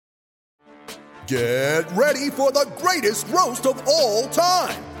Get ready for the greatest roast of all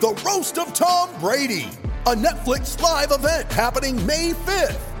time, the Roast of Tom Brady, a Netflix live event happening May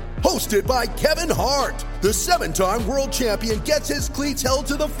 5th. Hosted by Kevin Hart, the 7-time world champion gets his cleats held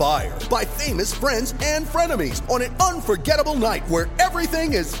to the fire by famous friends and frenemies on an unforgettable night where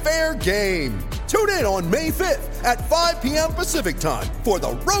everything is fair game. Tune in on May 5th at 5 p.m. Pacific time for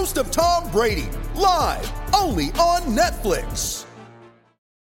the Roast of Tom Brady, live only on Netflix.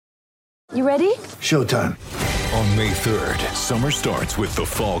 You ready? Showtime. On May 3rd, summer starts with The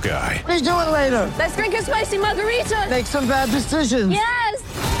Fall Guy. Let's do it later. Let's drink a spicy margarita. Make some bad decisions. Yes!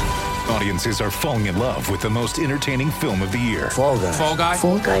 Audiences are falling in love with the most entertaining film of the year. Fall Guy. Fall Guy?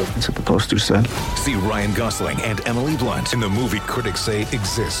 Fall Guy. That's what the poster said. See Ryan Gosling and Emily Blunt in the movie critics say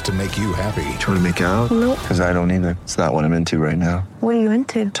exists to make you happy. Trying to make it out? Nope. Because I don't either. It's not what I'm into right now. What are you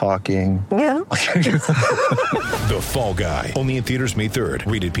into? Talking. Yeah. The Fall Guy. Only in theaters May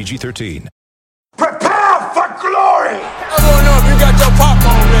 3rd. Rated PG-13. Prepare for glory! I wanna know if you got your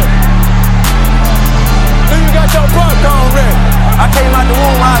popcorn ready. Do you got your popcorn ready? I came out the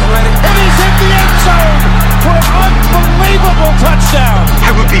womb, I was ready. And he's hit the end zone for an unbelievable touchdown. I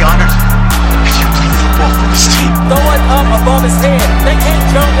would be honored if you played football for this team. Throw it up above his head. They can't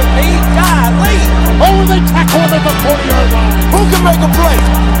jump with me. Golly. Oh, they tackle him at the 40-yard line. Who can make a play?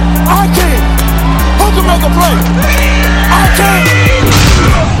 I can. Who can make a play? I can.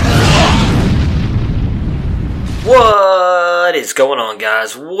 What is going on,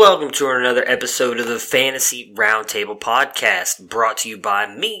 guys? Welcome to another episode of the Fantasy Roundtable Podcast, brought to you by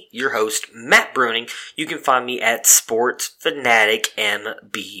me, your host, Matt Bruning. You can find me at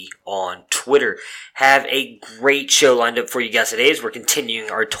SportsFanaticMB on Twitter. Have a great show lined up for you guys today as we're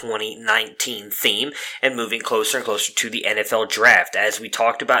continuing our 2019 theme and moving closer and closer to the NFL Draft. As we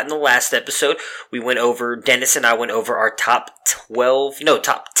talked about in the last episode, Dennis and I went over our top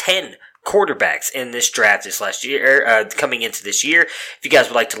 10 quarterbacks in this draft this last year, coming into this year. If you guys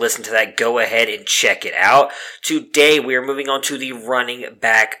would like to listen to that, go ahead and check it out. Today, we are moving on to the running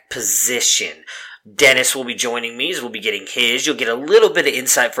back position. Dennis will be joining me as we'll be getting his. You'll get a little bit of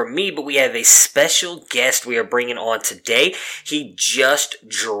insight from me, but we have a special guest we are bringing on today. He just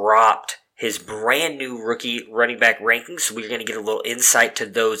dropped his brand new rookie running back rankings, so we're going to get a little insight to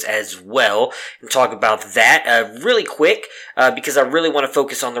those as well and talk about that really quick because I really want to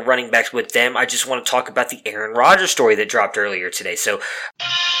focus on the running backs with them. I just want to talk about the Aaron Rodgers story that dropped earlier today. So,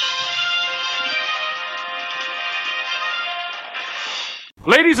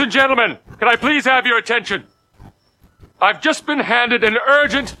 ladies and gentlemen, can I please have your attention? I've just been handed an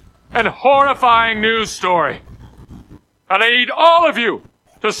urgent and horrifying news story, and I need all of you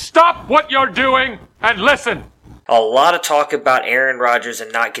to stop what you're doing and listen. A lot of talk about Aaron Rodgers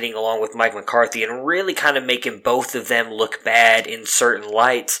and not getting along with Mike McCarthy and really kind of making both of them look bad in certain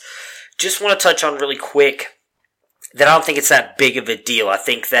lights. Just want to touch on really quick that I don't think it's that big of a deal. I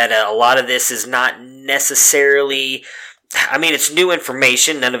think that a lot of this is not necessarily... it's new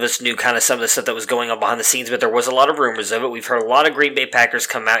information. None of us knew kind of some of the stuff that was going on behind the scenes, but there was a lot of rumors of it. We've heard a lot of Green Bay Packers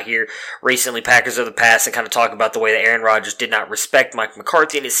come out here recently, Packers of the past, and kind of talk about the way that Aaron Rodgers did not respect Mike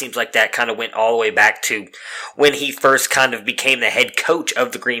McCarthy, and it seems like that kind of went all the way back to when he first kind of became the head coach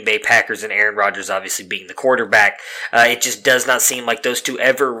of the Green Bay Packers, and Aaron Rodgers obviously being the quarterback. It just does not seem like those two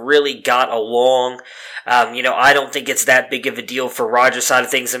ever really got along. I don't think it's that big of a deal for Rodgers' side of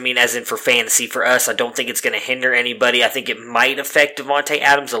things. As in for fantasy for us, I don't think it's going to hinder anybody. I think it might affect Davante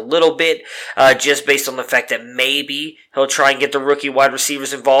Adams a little bit, just based on the fact that maybe he'll try and get the rookie wide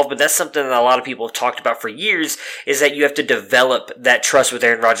receivers involved, but that's something that a lot of people have talked about for years, is that you have to develop that trust with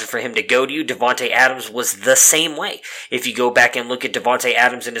Aaron Rodgers for him to go to you. Davante Adams was the same way. If you go back and look at Davante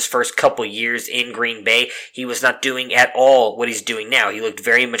Adams in his first couple years in Green Bay, he was not doing at all what he's doing now. He looked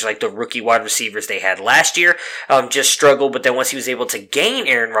very much like the rookie wide receivers they had last year, just struggled, but then once he was able to gain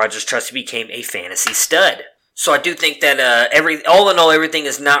Aaron Rodgers' trust, he became a fantasy stud. So I do think that all in all, everything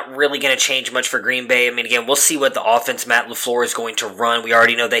is not really going to change much for Green Bay. Again, we'll see what the offense Matt LaFleur is going to run. We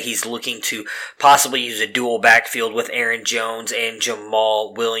already know that he's looking to possibly use a dual backfield with Aaron Jones and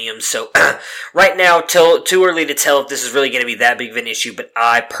Jamal Williams. So right now, too early to tell if this is really going to be that big of an issue, but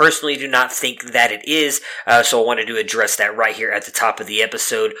I personally do not think that it is. So I wanted to address that right here at the top of the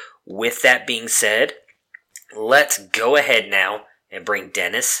episode. With that being said, let's go ahead now and bring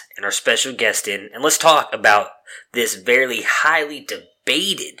Dennis and our special guest in, and let's talk about this very highly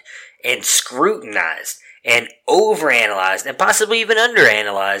debated and scrutinized and overanalyzed and possibly even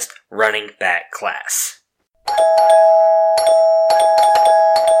underanalyzed running back class.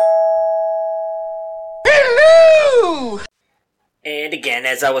 Hello! And again,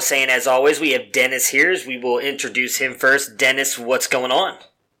 as I was saying, as always, we have Dennis here. We will introduce him first. Dennis, what's going on?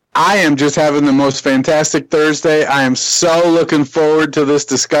 I am just having the most fantastic Thursday. I am so looking forward to this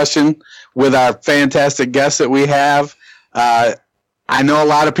discussion with our fantastic guests that we have. I know a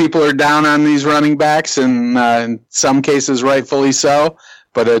lot of people are down on these running backs, and in some cases rightfully so,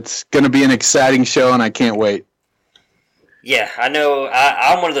 but it's going to be an exciting show, and I can't wait. Yeah, I know.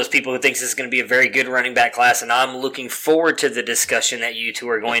 I'm one of those people who thinks this is going to be a very good running back class, and I'm looking forward to the discussion that you two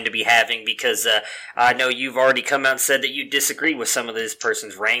are going to be having because I know you've already come out and said that you disagree with some of this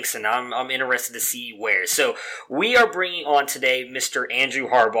person's ranks, and I'm interested to see where. So we are bringing on today Mr. Andrew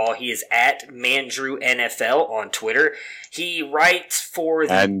Harbaugh. He is at MandrewNFL on Twitter. He writes for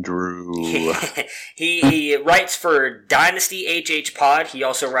the Andrew. he writes for Dynasty HH Pod. He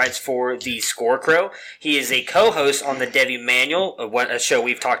also writes for the Scorecrow. He is a co-host on the Debbie Manual, a show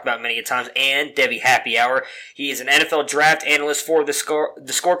we've talked about many times, and Debbie Happy Hour. He is an NFL draft analyst for the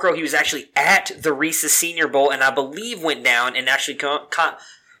Scorecrow. He was actually at the Reese's Senior Bowl, and I believe went down and actually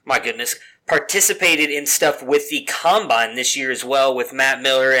participated in stuff with the Combine this year as well with Matt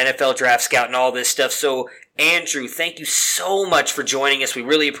Miller, NFL Draft Scout, and all this stuff. So, Andrew, thank you so much for joining us. We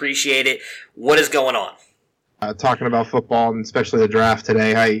really appreciate it. What is going on? Talking about football and especially the draft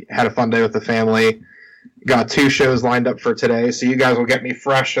today. I had a fun day with the family. Got 2 shows lined up for today, so you guys will get me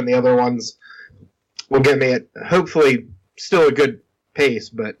fresh, and the other ones will get me at hopefully still a good pace,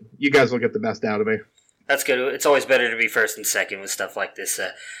 but you guys will get the best out of me. That's good. It's always better to be first and second with stuff like this.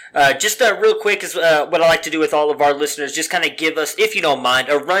 Just real quick is what I like to do with all of our listeners. Just kind of give us, if you don't mind,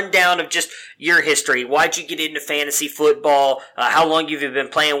 a rundown of just your history. Why'd you get into fantasy football? How long have you been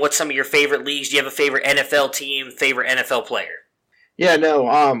playing? What's some of your favorite leagues? Do you have a favorite NFL team, favorite NFL player? Yeah, no,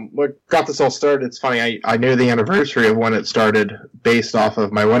 what got this all started, it's funny, I knew the anniversary of when it started based off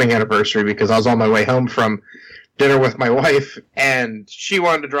of my wedding anniversary because I was on my way home from dinner with my wife, and she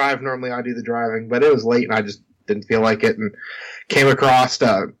wanted to drive. Normally I do the driving, but it was late and I just didn't feel like it, and came across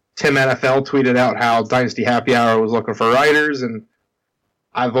Tim NFL tweeted out how Dynasty Happy Hour was looking for writers, and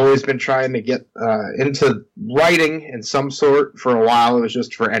I've always been trying to get into writing in some sort for a while. It was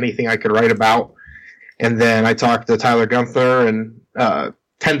just for anything I could write about. And then I talked to Tyler Gunther, and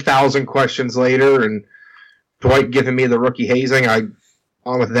 10,000 questions later, and Dwight giving me the rookie hazing, I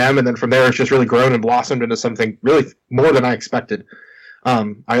on with them, and then from there it's just really grown and blossomed into something really more than I expected.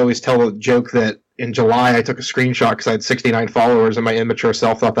 I always tell the joke that in July I took a screenshot because I had 69 followers, and my immature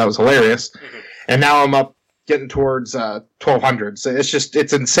self thought that was hilarious. Mm-hmm. And now I'm up getting towards 1,200. So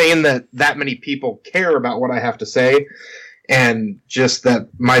it's insane that many people care about what I have to say, and just that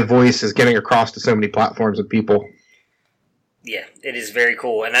my voice is getting across to so many platforms of people. Yeah, it is very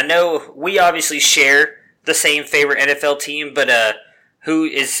cool. And I know we obviously share the same favorite NFL team, but who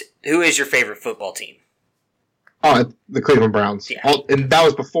is your favorite football team? Oh, the Cleveland Browns. Yeah. And that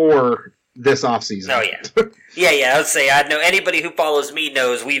was before this offseason. Oh, yeah. yeah, I would say I know anybody who follows me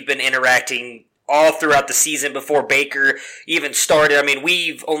knows we've been interacting all throughout the season before Baker even started. I mean,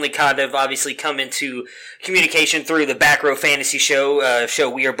 we've only kind of obviously come into communication through the Back Row Fantasy Show.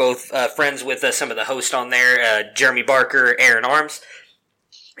 We are both friends with some of the hosts on there, Jeremy Barker, Aaron Arms.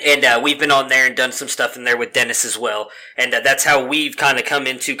 And we've been on there and done some stuff in there with Dennis as well. And that's how we've kind of come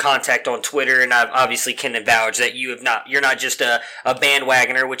into contact on Twitter. And I obviously can vouch that you're not just a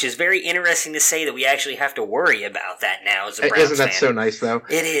bandwagoner, which is very interesting to say that we actually have to worry about that now as a Browns Isn't that fan. so nice, though?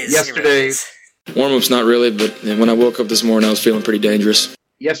 It is. Yesterday, it really is. Warm-up's not really, but when I woke up this morning, I was feeling pretty dangerous.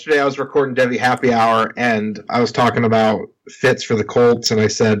 Yesterday, I was recording Debbie Happy Hour, and I was talking about fits for the Colts, and I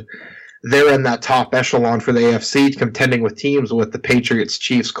said they're in that top echelon for the AFC, contending with teams with the Patriots,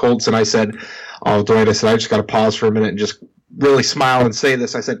 Chiefs, Colts, and I said, oh, Dwight, I said, I just got to pause for a minute and just really smile and say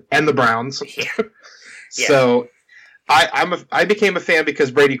this. I said, and the Browns. Yeah. So I became a fan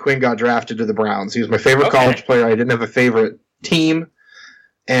because Brady Quinn got drafted to the Browns. He was my favorite college player. I didn't have a favorite team.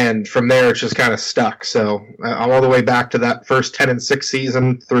 And from there, it's just kind of stuck. So I'm all the way back to that first 10-6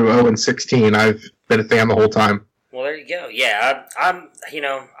 season through 0-16. I've been a fan the whole time. Well, there you go. Yeah, I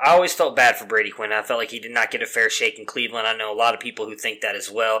always felt bad for Brady Quinn. I felt like he did not get a fair shake in Cleveland. I know a lot of people who think that as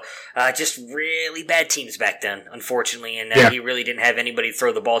well. Just really bad teams back then, unfortunately, and he really didn't have anybody to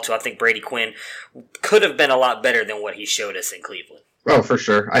throw the ball to. I think Brady Quinn could have been a lot better than what he showed us in Cleveland. Oh, for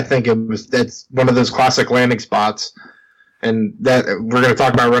sure. I think it's one of those classic landing spots. And that we're going to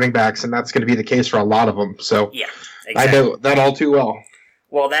talk about running backs, and that's going to be the case for a lot of them. So yeah, exactly. I know that all too well.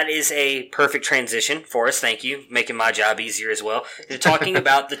 Well, that is a perfect transition for us. Thank you. Making my job easier as well. You're talking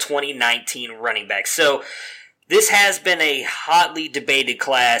about the 2019 running backs. So this has been a hotly debated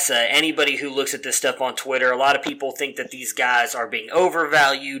class. Anybody who looks at this stuff on Twitter, a lot of people think that these guys are being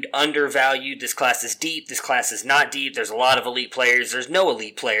overvalued, undervalued. This class is deep. This class is not deep. There's a lot of elite players. There's no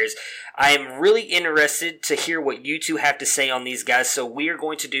elite players. I am really interested to hear what you two have to say on these guys, so we are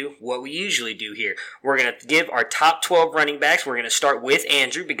going to do what we usually do here. We're going to give our top 12 running backs. We're going to start with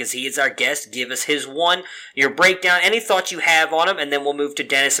Andrew because he is our guest. Give us his one, your breakdown, any thoughts you have on him, and then we'll move to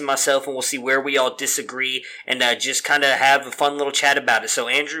Dennis and myself, and we'll see where we all disagree and just kind of have a fun little chat about it. So,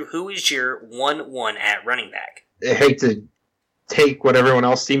 Andrew, who is your 1-1 at running back? I hate to take what everyone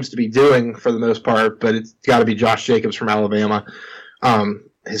else seems to be doing for the most part, but it's got to be Josh Jacobs from Alabama.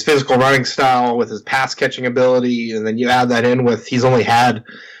 His physical running style with his pass catching ability, and then you add that in with he's only had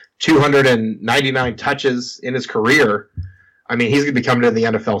 299 touches in his career. I mean, he's going to be coming to the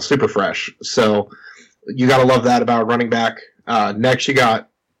NFL super fresh. So you got to love that about running back. Next, I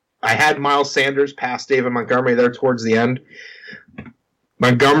had Miles Sanders past David Montgomery there towards the end.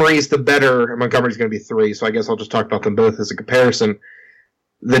 Montgomery's going to be 3, so I guess I'll just talk about them both as a comparison.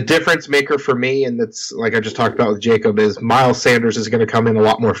 The difference maker for me, and that's like I just talked about with Jacob, is Miles Sanders is going to come in a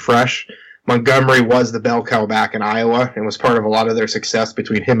lot more fresh. Montgomery was the bell cow back in Iowa and was part of a lot of their success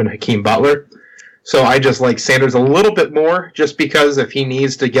between him and Hakeem Butler. So I just like Sanders a little bit more just because if he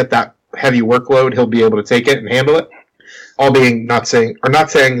needs to get that heavy workload, he'll be able to take it and handle it. Not saying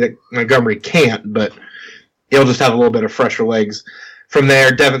that Montgomery can't, but he'll just have a little bit of fresher legs. From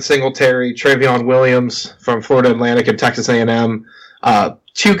there, Devin Singletary, Travion Williams from Florida Atlantic and Texas A&M.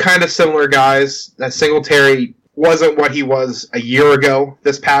 Two kind of similar guys. That Singletary wasn't what he was a year ago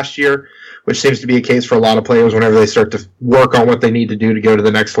this past year, which seems to be a case for a lot of players whenever they start to work on what they need to do to go to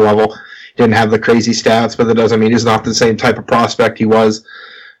the next level. Didn't have the crazy stats, but that doesn't mean he's not the same type of prospect he was.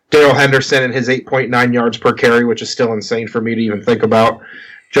 Darrell Henderson and his 8.9 yards per carry, which is still insane for me to even think about.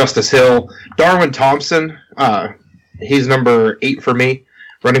 Justice Hill. Darwin Thompson, he's number 8 for me,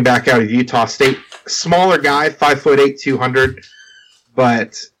 running back out of Utah State. Smaller guy, 5'8", 200,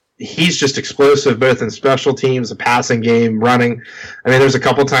 but he's just explosive both in special teams, the passing game, running. I mean, there's a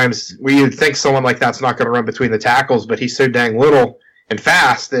couple times where you'd think someone like that's not going to run between the tackles, but he's so dang little and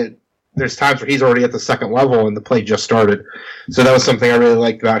fast that there's times where he's already at the second level and the play just started. So that was something I really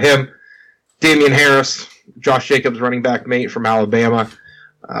liked about him. Damian Harris, Josh Jacobs' running back mate from Alabama.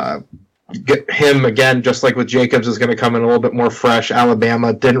 Him, again, just like with Jacobs, is going to come in a little bit more fresh.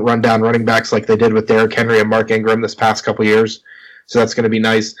 Alabama didn't run down running backs like they did with Derrick Henry and Mark Ingram this past couple years. So that's going to be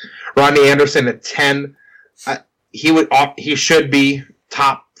nice. Rodney Anderson at 10. He should be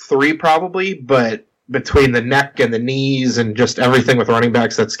top 3 probably, but between the neck and the knees and just everything with running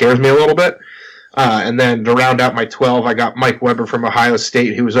backs, that scares me a little bit. And then to round out my 12, I got Mike Weber from Ohio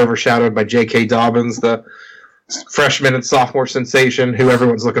State, who was overshadowed by J.K. Dobbins, the freshman and sophomore sensation, who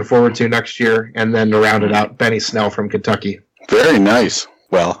everyone's looking forward to next year. And then to round it out, Benny Snell from Kentucky. Very nice.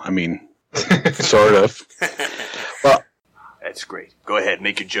 Well, I mean, sort of. Well, that's great. Go ahead,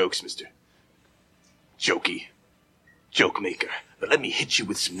 make your jokes, Mr. Jokey. Joke maker. But let me hit you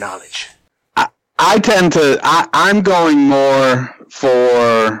with some knowledge. I'm going more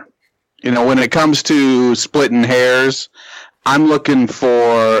for, when it comes to splitting hairs, I'm looking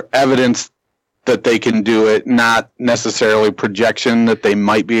for evidence that they can do it, not necessarily projection that they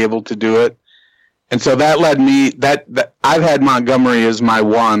might be able to do it. And so that led me, that I've had Montgomery as my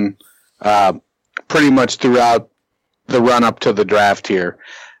one pretty much throughout the run up to the draft here.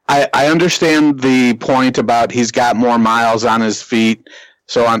 I understand the point about he's got more miles on his feet,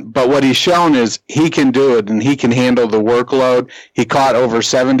 but what he's shown is he can do it and he can handle the workload. He caught over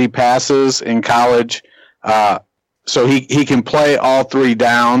 70 passes in college, so he can play all 3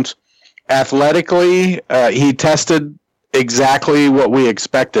 downs. Athletically, he tested exactly what we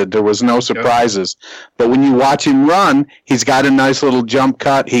expected. There was no surprises. But when you watch him run, he's got a nice little jump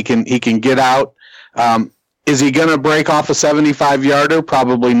cut. He can get out. Is he going to break off a 75-yarder?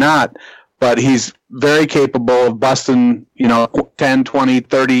 Probably not. But he's very capable of busting, 10, 20,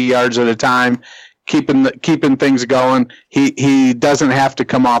 30 yards at a time, keeping things going. He doesn't have to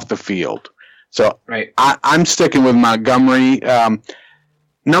come off the field. So right. I'm sticking with Montgomery.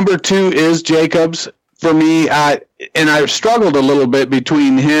 Number 2 is Jacobs for me, and I struggled a little bit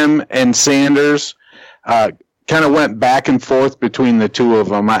between him and Sanders. Kind of went back and forth between the two of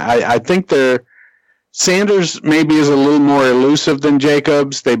them. I think Sanders maybe is a little more elusive than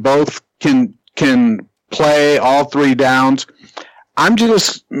Jacobs. They both can play all 3 downs. I'm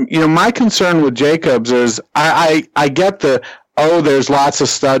just, my concern with Jacobs is I get there's lots of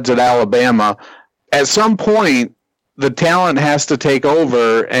studs at Alabama. At some point, the talent has to take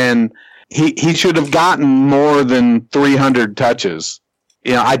over, and he should have gotten more than 300 touches.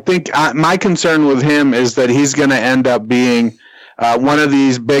 I think my concern with him is that he's going to end up being one of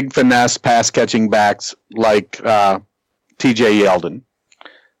these big finesse pass-catching backs like T.J. Yeldon.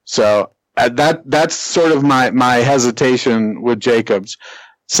 So that's sort of my hesitation with Jacobs.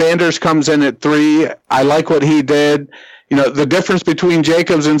 Sanders comes in at 3. I like what he did. The difference between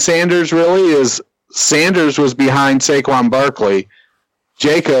Jacobs and Sanders really is Sanders was behind Saquon Barkley.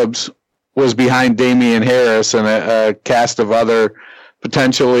 Jacobs was behind Damian Harris and a cast of other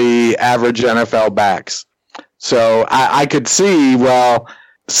potentially average NFL backs. So I could see,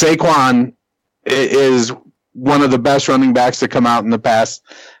 Saquon is one of the best running backs to come out in the past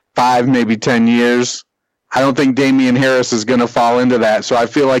 5, maybe 10 years. I don't think Damian Harris is going to fall into that. So I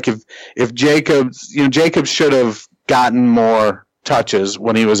feel like if Jacobs, Jacobs should have gotten more touches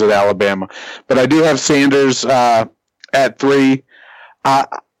when he was at Alabama. But I do have Sanders at 3. I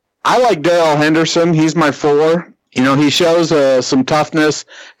like Darrell Henderson. He's my 4. He shows some toughness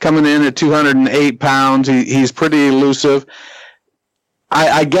coming in at 208 pounds. He's pretty elusive.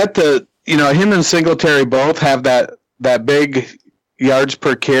 I get that, him and Singletary both have that big yards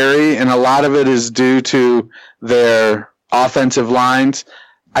per carry, and a lot of it is due to their offensive lines.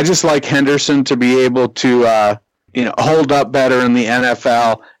 I just like Henderson to be able to, hold up better in the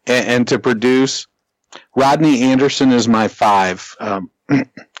NFL and to produce. Rodney Anderson is my 5.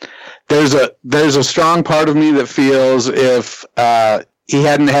 There's a strong part of me that feels if he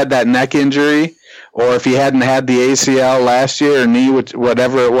hadn't had that neck injury, or if he hadn't had the ACL last year or knee,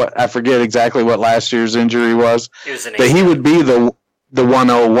 whatever, I forget exactly what last year's injury was, that he would be the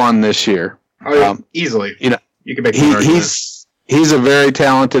 101 this year. Oh, yeah, easily. You can make he's a very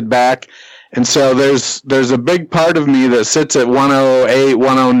talented back. And so there's a big part of me that sits at 108,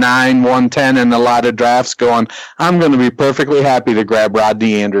 109, 110 in a lot of drafts going, I'm going to be perfectly happy to grab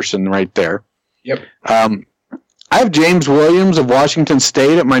Rodney Anderson right there. Yep. I have James Williams of Washington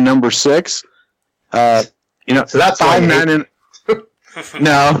State at my number 6. So that's 5'9".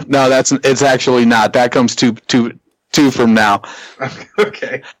 No, it's actually not. That comes two from now.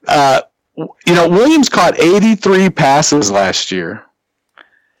 Okay. Williams caught 83 passes last year.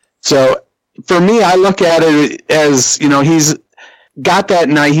 So for me, I look at it as, he's got that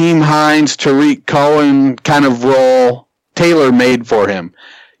Nyheim Hines, Tariq Cohen kind of role tailor-made for him.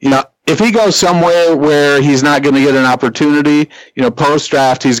 If he goes somewhere where he's not going to get an opportunity,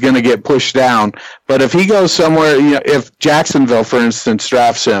 post-draft, he's going to get pushed down. But if he goes somewhere, if Jacksonville, for instance,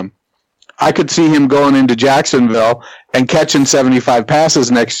 drafts him, I could see him going into Jacksonville and catching 75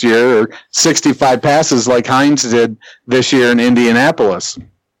 passes next year, or 65 passes like Hines did this year in Indianapolis.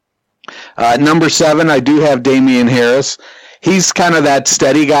 Number 7, I do have Damian Harris. He's kind of that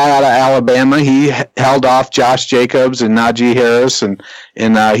steady guy out of Alabama. He held off Josh Jacobs and Najee Harris, and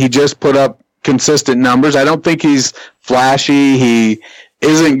he just put up consistent numbers. I don't think he's flashy. He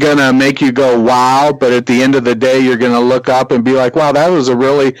isn't going to make you go, wow, but at the end of the day, you're going to look up and be like, wow, that was a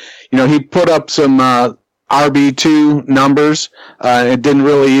really, he put up some RB2 numbers. It didn't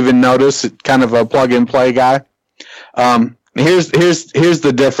really even notice. It's kind of a plug-and-play guy. Here's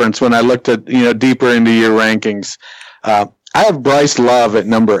the difference when I looked at, deeper into your rankings. I have Bryce Love at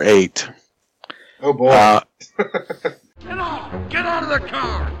number 8. Oh, boy. Get out of the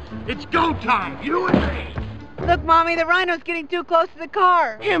car. It's go time. You and me. Look, Mommy, the rhino's getting too close to the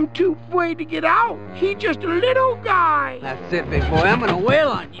car. Him too afraid to get out. He just a little guy. That's it, big boy. I'm going to wail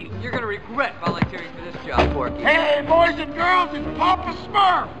on you. You're going to regret volunteering for this job, Porky. Hey, boys and girls, it's Papa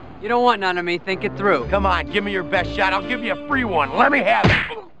Smurf. You don't want none of me. Think it through. Come on, give me your best shot. I'll give you a free one. Let me have it.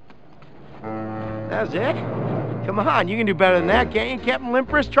 That's it? Come on, you can do better than that, can't you, Captain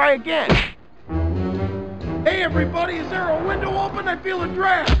Limpris? Try again. Hey, everybody, is there a window open? I feel a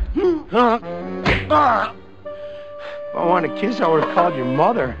draft. Huh? If I wanted a kiss, I would have called your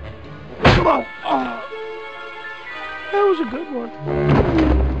mother. Come on. That was a good one.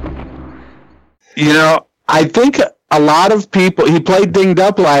 I think a lot of people, he played dinged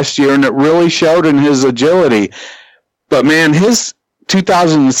up last year, and it really showed in his agility. But, man, his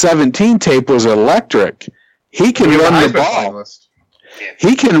 2017 tape was electric. He can run the ball.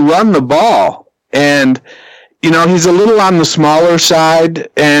 He can run the ball. And, he's a little on the smaller side,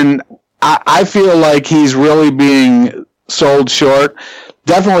 and I feel like he's really being sold short.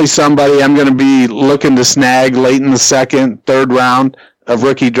 Definitely somebody I'm going to be looking to snag late in the second, third round of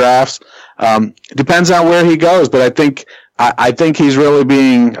rookie drafts. Depends on where he goes, but I think he's really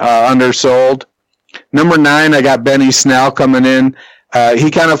being undersold. Number 9, I got Benny Snell coming in.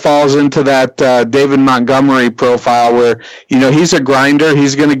 He kind of falls into that David Montgomery profile where, he's a grinder.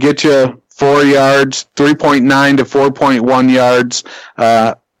 He's going to get you 4 yards, 3.9 to 4.1 yards,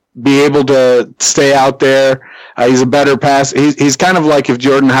 be able to stay out there. He's a better pass. He's kind of like if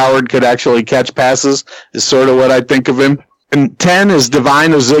Jordan Howard could actually catch passes is sort of what I think of him. And 10 is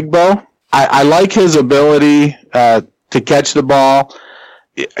Devine Ozigbo. I like his ability to catch the ball.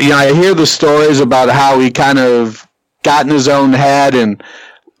 I hear the stories about how he kind of got in his own head and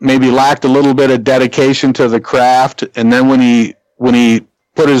maybe lacked a little bit of dedication to the craft, and then when he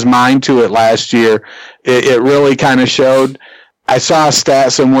put his mind to it last year, it really kind of showed. I saw a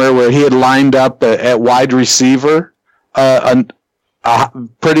stat somewhere where he had lined up at wide receiver a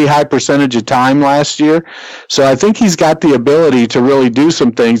pretty high percentage of time last year. So I think he's got the ability to really do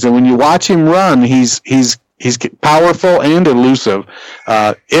some things. And when you watch him run, he's powerful and elusive,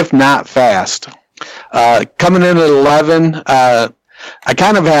 if not fast. Coming in at 11, I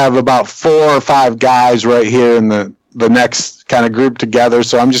kind of have about 4 or 5 guys right here in the next kind of group together.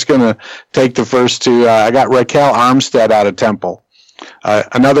 So I'm just going to take the first 2. I got Raquel Armstead out of Temple.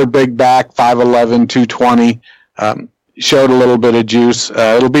 Another big back, 5'11", 220. Showed a little bit of juice.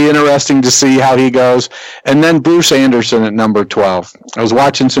 It'll be interesting to see how he goes. And then Bruce Anderson at number 12. I was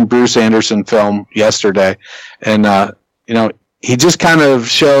watching some Bruce Anderson film yesterday, and he just kind of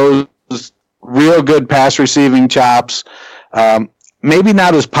shows real good pass receiving chops. Maybe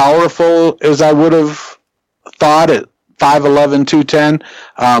not as powerful as I would have thought at 5'11",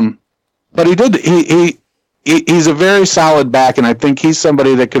 210. But he did. He's a very solid back, and I think he's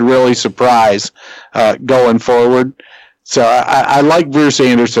somebody that could really surprise going forward. So I like Bruce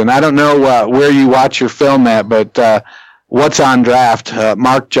Anderson. I don't know where you watch your film at, but what's on draft?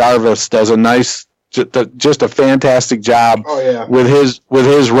 Mark Jarvis does a nice, just a fantastic job with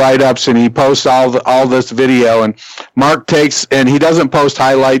his write-ups, and he posts all this video. And Mark takes, and he doesn't post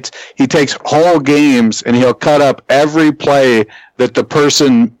highlights. He takes whole games, and he'll cut up every play that the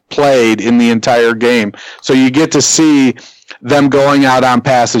person played in the entire game. So you get to see them going out on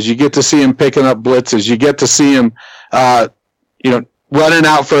passes. You get to see him picking up blitzes. You get to see him, running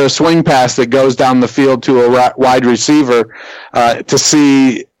out for a swing pass that goes down the field to a wide receiver, to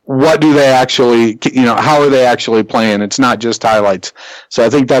see what do they actually, how are they actually playing? It's not just highlights. So I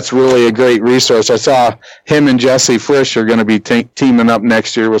think that's really a great resource. I saw him and Jesse Frisch are going to be teaming up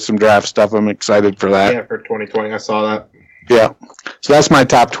next year with some draft stuff. I'm excited for that. Yeah, for 2020. I saw that. Yeah. So that's my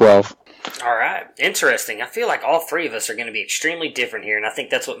top 12. All right. Interesting. I feel like all 3 of us are going to be extremely different here, and I think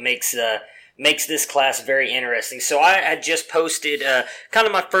that's what makes this class very interesting. So I had just posted kind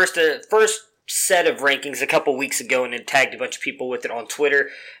of my first set of rankings a couple weeks ago and then tagged a bunch of people with it on Twitter.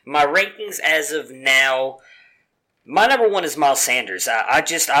 My rankings as of now, my number 1 is Miles Sanders.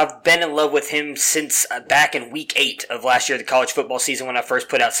 I've been in love with him since back in week 8 of last year, the college football season, when I first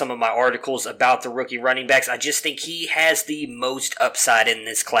put out some of my articles about the rookie running backs. I just think he has the most upside in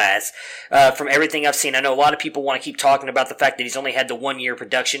this class. From everything I've seen, I know a lot of people want to keep talking about the fact that he's only had the 1 year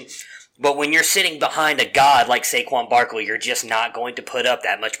production. But when you're sitting behind a god like Saquon Barkley, you're just not going to put up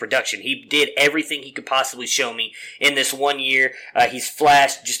that much production. He did everything he could possibly show me in this 1 year. He's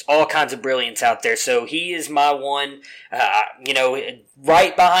flashed just all kinds of brilliance out there. So he is my one.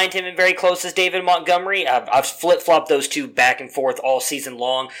 Right behind him and very close is David Montgomery. I've flip-flopped those 2 back and forth all season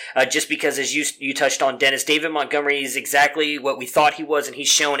long, just because, as you touched on, Dennis, David Montgomery is exactly what we thought he was, and he's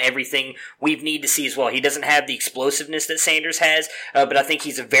shown everything we need to see as well. He doesn't have the explosiveness that Sanders has, but I think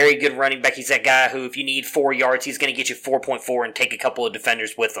he's a very good running back. He's that guy who, if you need 4 yards, he's going to get you 4.4 and take a couple of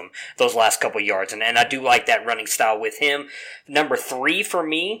defenders with him those last couple of yards, and I do like that running style with him. Number 3 for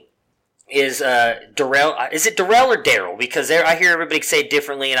me is Darrell. Is it Darrell or Daryl? Because I hear everybody say it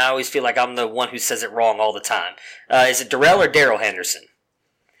differently, and I always feel like I'm the one who says it wrong all the time. Is it Darrell or Daryl Henderson?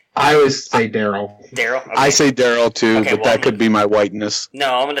 I always say Daryl. Daryl? Okay. I say Daryl too, but that could be my whiteness.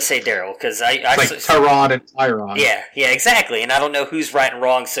 No, I'm going to say Daryl, because like Tyrod and Tyron. Yeah, exactly. And I don't know who's right and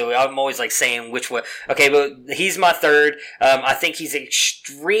wrong, so I'm always like saying which way. Okay, but he's my 3rd. I think he's an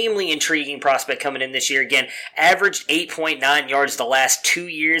extremely intriguing prospect coming in this year. Again, averaged 8.9 yards the last 2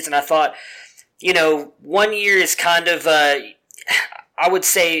 years, and I thought, 1 year is kind of, I would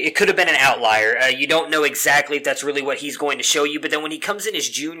say it could have been an outlier. You don't know exactly if that's really what he's going to show you, but then when he comes in his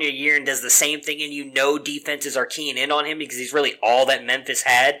junior year and does the same thing, and defenses are keying in on him because he's really all that Memphis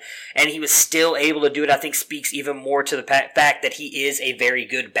had, and he was still able to do it, I think speaks even more to the fact that he is a very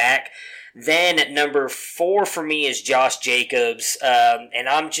good back. Then at number 4 for me is Josh Jacobs, and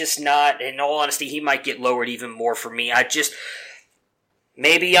I'm just not, in all honesty, he might get lowered even more for me.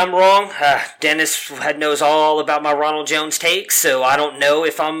 Maybe I'm wrong. Dennis knows all about my Ronald Jones takes, so I don't know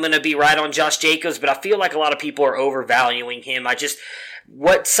if I'm going to be right on Josh Jacobs, but I feel like a lot of people are overvaluing him.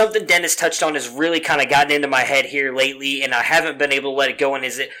 Something Dennis touched on has really kind of gotten into my head here lately, and I haven't been able to let it go, and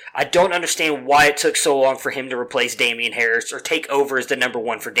I don't understand why it took so long for him to replace Damian Harris or take over as the number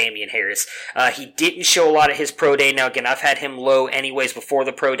 1 for Damian Harris. He didn't show a lot at his pro day. Now, again, I've had him low anyways before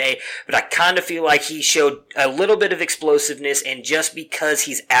the pro day, but I kind of feel like he showed a little bit of explosiveness, and just because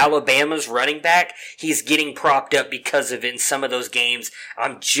he's Alabama's running back, he's getting propped up because of it in some of those games.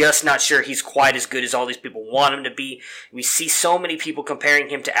 I'm just not sure he's quite as good as all these people want him to be. We see so many people compare comparing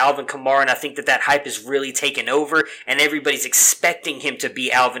him to Alvin Kamara, and I think that hype is really taken over, and everybody's expecting him to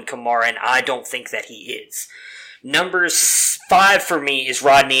be Alvin Kamara, and I don't think that he is. Number 5 for me is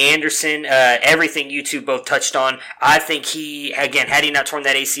Rodney Anderson. Everything you two both touched on. I think he, again, had he not torn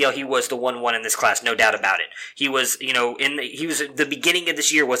that ACL, he was the 1-1 in this class, no doubt about it. He was, the beginning of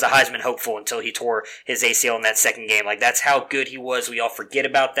this year was a Heisman hopeful until he tore his ACL in that second game. Like, that's how good he was. We all forget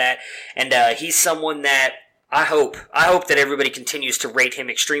about that. And he's someone that I hope that everybody continues to rate him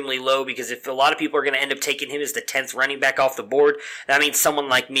extremely low, because if a lot of people are going to end up taking him as the 10th running back off the board, that means someone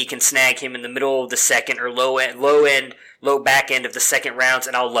like me can snag him in the middle of the second or low back end of the second rounds,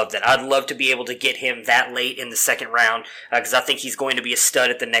 and I'll love that. I'd love to be able to get him that late in the second round, because I think he's going to be a stud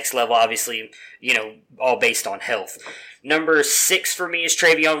at the next level, obviously, all based on health. Number 6 for me is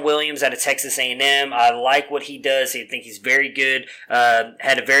Travion Williams out of Texas A&M. I like what he does. I think he's very good.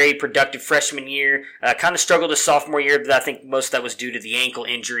 Had a very productive freshman year. Kind of struggled his sophomore year, but I think most of that was due to the ankle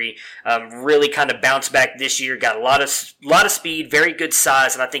injury. Really kind of bounced back this year. Got a lot of speed, very good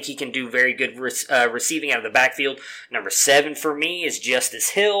size, and I think he can do very good receiving out of the backfield. Number 7 for me is Justice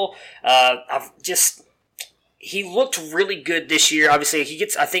Hill. He looked really good this year. Obviously,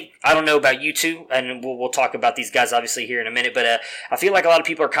 I don't know about you two, and we'll talk about these guys obviously here in a minute, but I feel like a lot of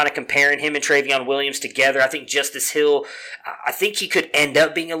people are kind of comparing him and Travion Williams together. I think Justice Hill, I think he could end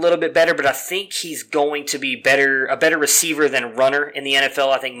up being a little bit better, but I think he's going to be a better receiver than runner in the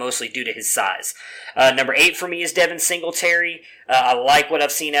NFL, I think mostly due to his size. Number 8 for me is Devin Singletary. I like what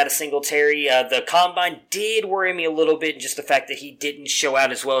I've seen out of Singletary. The combine did worry me a little bit, just the fact that he didn't show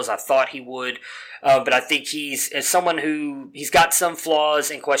out as well as I thought he would. But I think he's someone he's got some flaws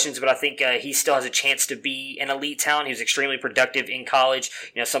and questions, but I think he still has a chance to be an elite talent. He was extremely productive in college.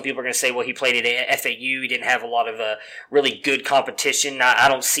 Some people are going to say, well, he played at FAU. He didn't have a lot of really good competition. I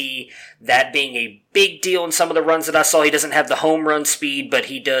don't see that being a big deal in some of the runs that I saw. He doesn't have the home run speed, but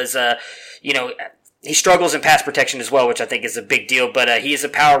he does, he struggles in pass protection as well, which I think is a big deal, but he is a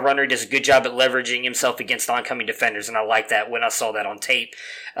power runner. He does a good job at leveraging himself against oncoming defenders, and I like that when I saw that on tape.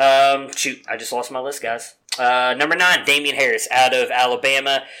 I just lost my list, guys. Number 9, Damian Harris out of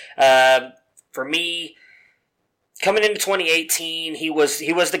Alabama. For me, coming into 2018, he was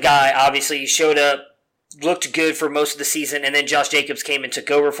the guy. Obviously, he showed up, looked good for most of the season, and then Josh Jacobs came and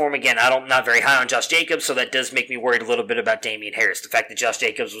took over for him. Again, I'm not very high on Josh Jacobs, so that does make me worried a little bit about Damian Harris. The fact that Josh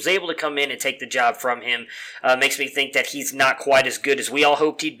Jacobs was able to come in and take the job from him makes me think that he's not quite as good as we all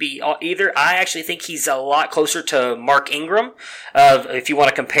hoped he'd be either. I actually think he's a lot closer to Mark Ingram. If you want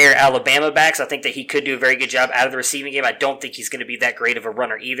to compare Alabama backs, I think that he could do a very good job out of the receiving game. I don't think he's going to be that great of a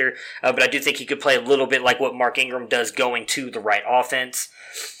runner either, but I do think he could play a little bit like what Mark Ingram does going to the right offense.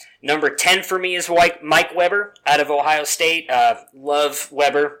 Number 10 for me is Mike Weber out of Ohio State. Love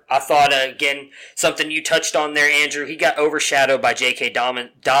Weber. I thought, again, something you touched on there, Andrew, he got overshadowed by J.K.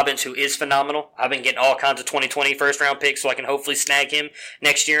 Dobbins, who is phenomenal. I've been getting all kinds of 2020 first-round picks, so I can hopefully snag him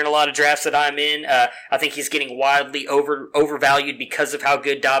next year in a lot of drafts that I'm in. I think he's getting wildly overvalued because of how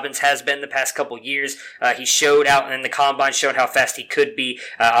good Dobbins has been the past couple years. He showed out in the combine, showed how fast he could be.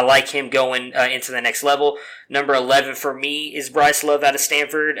 I like him going into the next level. Number 11 for me is Bryce Love out of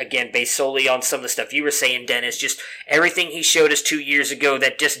Stanford. Again, based solely on some of the stuff you were saying, Dennis. Just everything he showed us 2 years ago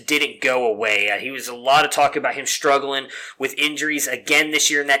that just didn't go away. He was a lot of talk about him struggling with injuries again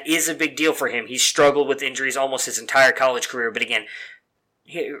this year, and that is a big deal for him. He's struggled with injuries almost his entire college career, but again,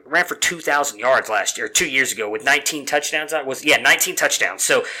 he ran for 2,000 yards last year, 2 years ago, with 19 touchdowns. 19 touchdowns.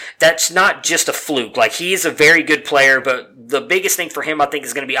 So that's not just a fluke. Like, he is a very good player, but the biggest thing for him, I think,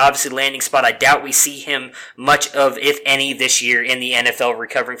 is going to be obviously landing spot. I doubt we see him much of, if any, this year in the NFL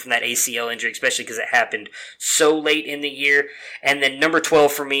recovering from that ACL injury, especially because it happened so late in the year. And then number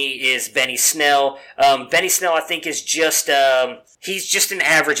 12 for me is Benny Snell. Benny Snell, I think, is just he's just an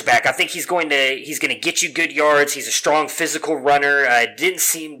average back. I think he's going to get you good yards. He's a strong physical runner.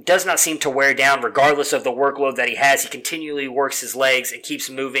 Does not seem to wear down regardless of the workload that he has. He continually works his legs and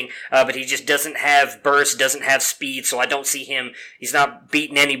keeps moving, but he just doesn't have burst, doesn't have speed, so I don't see him. He's not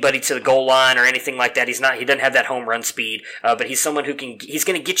beating anybody to the goal line or anything like that. He doesn't have that home run speed, but he's someone he's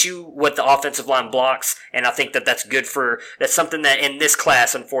going to get you what the offensive line blocks, and I think that's that's something that in this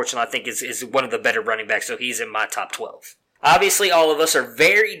class, unfortunately, I think is one of the better running backs, so he's in my top 12. Obviously, all of us are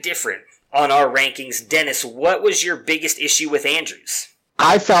very different on our rankings. Dennis, what was your biggest issue with Andrews?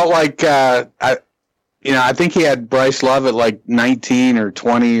 I felt like, I think he had Bryce Love at like 19 or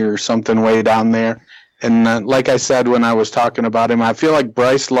 20 or something way down there. And like I said when I was talking about him, I feel like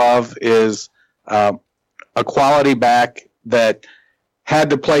Bryce Love is a quality back that had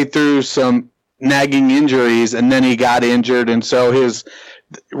to play through some nagging injuries, and then he got injured, and so his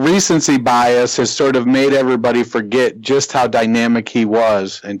recency bias has sort of made everybody forget just how dynamic he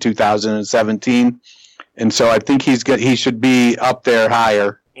was in 2017. And so I think he should be up there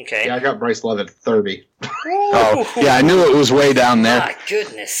higher. Okay. Yeah, I got Bryce Love at 30. Oh, yeah, I knew it was way down there. My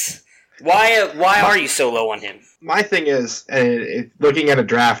goodness. Why are you so low on him? My thing is, looking at a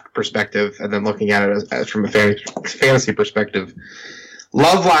draft perspective and then looking at it as from a fantasy perspective,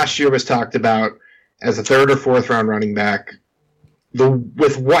 Love last year was talked about as a third or fourth round running back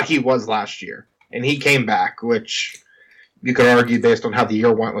with what he was last year. And he came back, which you could argue based on how the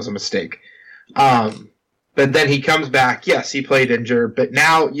year went was a mistake. But then he comes back. Yes, he played injured, but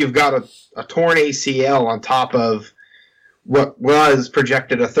now you've got a torn ACL on top of what was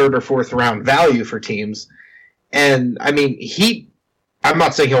projected a third or fourth round value for teams. And, I mean, I'm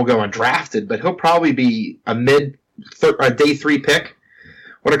not saying he'll go undrafted, but he'll probably be a day 3 pick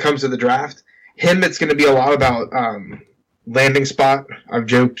when it comes to the draft. It's going to be a lot about landing spot. I've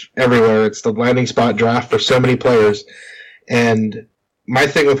joked everywhere. It's the landing spot draft for so many players. And my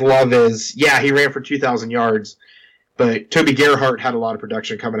thing with Love is, yeah, he ran for 2,000 yards, but Toby Gerhart had a lot of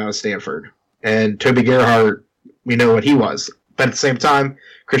production coming out of Stanford. And Toby Gerhart, we know what he was. But at the same time,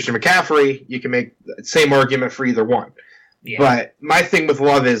 Christian McCaffrey, you can make the same argument for either one. Yeah. But my thing with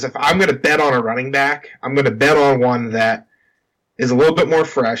Love is, if I'm going to bet on a running back, I'm going to bet on one that is a little bit more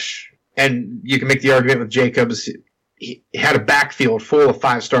fresh. And you can make the argument with Jacobs. He had a backfield full of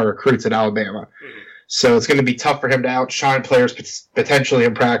 5-star recruits at Alabama. Mm-hmm. So it's going to be tough for him to outshine players potentially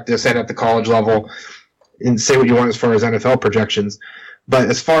in practice and at the college level, and say what you want as far as NFL projections. But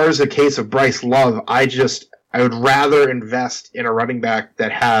as far as the case of Bryce Love, I would rather invest in a running back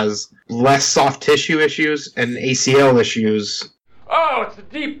that has less soft tissue issues and ACL issues. Oh, it's a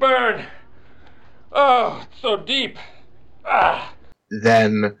deep burn. Oh, it's so deep.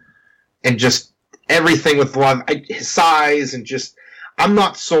 And just everything with Love, his size and just, I'm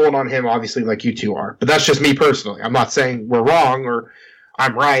not sold on him, obviously, like you two are. But that's just me personally. I'm not saying we're wrong or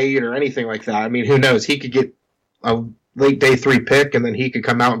I'm right or anything like that. I mean, who knows? He could get a late day 3 pick, and then he could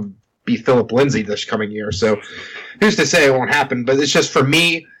come out and be Philip Lindsay this coming year. So who's to say it won't happen? But it's just for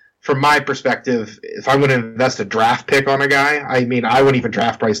me, from my perspective, if I'm going to invest a draft pick on a guy, I mean, I wouldn't even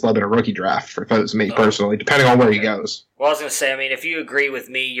draft Bryce Love in a rookie draft, if it was me personally, depending on where he goes. Well, I was going to say, I mean, if you agree with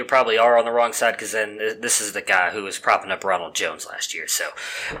me, you probably are on the wrong side, because then this is the guy who was propping up Ronald Jones last year. So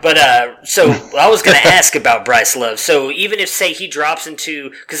I was going to ask about Bryce Love. So even if, say, he drops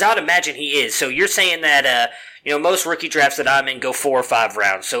into, because I would imagine he is. So you're saying that, most rookie drafts that I'm in go 4 or 5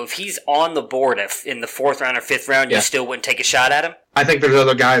 rounds. So if he's on the board in the 4th round or 5th round, you still wouldn't take a shot at him? I think there's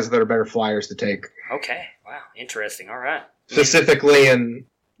other guys that are better flyers to take. Okay. Wow. Interesting. All right. Specifically in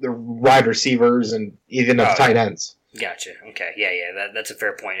the wide receivers and even the tight ends. Gotcha. Okay. Yeah. That's a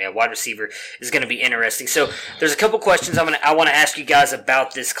fair point. Yeah, wide receiver is going to be interesting. So there's a couple questions I want to ask you guys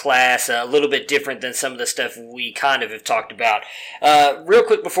about this class, a little bit different than some of the stuff we kind of have talked about. Real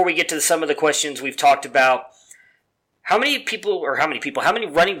quick before we get to some of the questions we've talked about, how many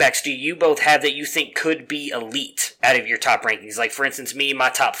running backs do you both have that you think could be elite out of your top rankings? Like, for instance, me, my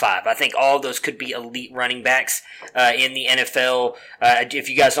top 5. I think all of those could be elite running backs in the NFL. If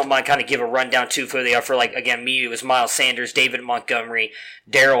you guys don't mind, kind of give a rundown, too, for who they are. For, like, again, me, it was Miles Sanders, David Montgomery,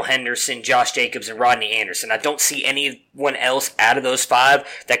 Darrell Henderson, Josh Jacobs, and Rodney Anderson. I don't see anyone else out of those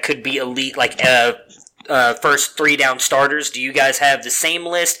 5 that could be elite, like, first 3-down starters. Do you guys have the same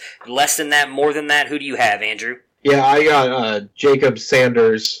list? Less than that? More than that? Who do you have, Andrew? Yeah, I got Jacobs,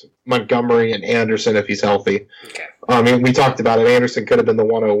 Sanders, Montgomery, and Anderson if he's healthy. Okay. I mean, we talked about it. Anderson could have been the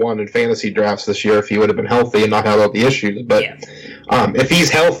 101 in fantasy drafts this year if he would have been healthy and not had all the issues. But if he's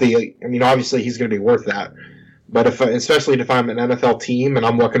healthy, I mean, obviously he's going to be worth that. But especially if I'm an NFL team and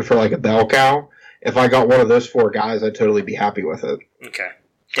I'm looking for like a bell cow, if I got one of those 4 guys, I'd totally be happy with it. Okay.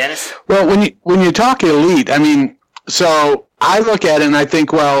 Dennis? Well, when you talk elite, I mean, so I look at it and I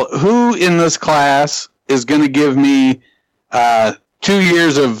think, well, who in this class is going to give me 2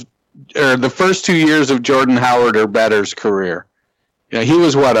 years of, or the first 2 years of Jordan Howard or better's career? He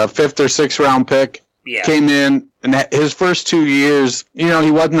was a 5th or 6th round pick. Yeah. Came in, and his first 2 years,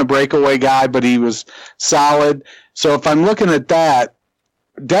 he wasn't a breakaway guy, but he was solid. So if I'm looking at that,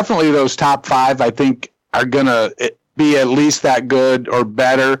 definitely those top 5, I think, are going to be at least that good or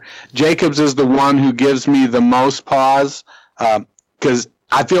better. Jacobs is the one who gives me the most pause because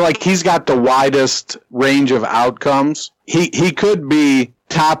I feel like he's got the widest range of outcomes. He could be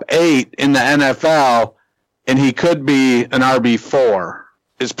top 8 in the NFL, and he could be an RB4.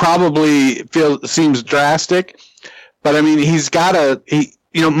 It probably seems drastic, but I mean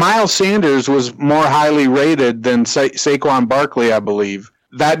Miles Sanders was more highly rated than Saquon Barkley, I believe.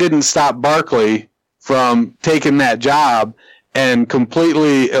 That didn't stop Barkley from taking that job, and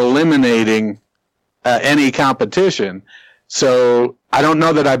completely eliminating any competition. So I don't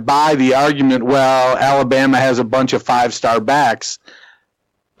know that I buy the argument, well, Alabama has a bunch of 5-star backs,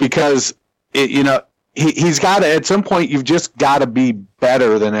 because he's got to, at some point, you've just got to be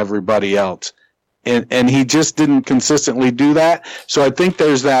better than everybody else. And he just didn't consistently do that. So I think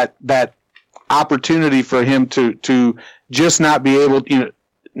there's that opportunity for him to just not be able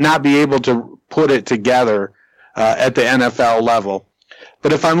to put it together at the NFL level.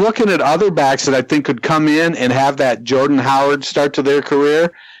 But if I'm looking at other backs that I think could come in and have that Jordan Howard start to their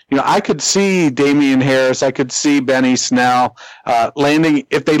career, I could see Damian Harris, I could see Benny Snell landing,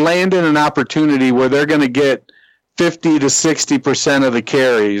 if they land in an opportunity where they're going to get 50 to 60% of the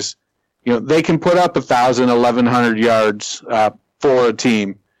carries, they can put up 1,000, 1,100 yards for a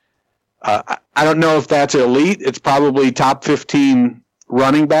team. I don't know if that's elite. It's probably top 15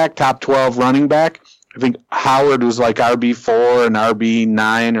 running back, top 12 running back. I think Howard was like RB4 and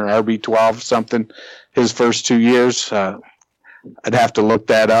RB9 or RB12 something his first 2 years. I'd have to look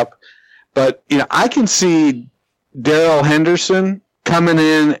that up. But, I can see Darrell Henderson coming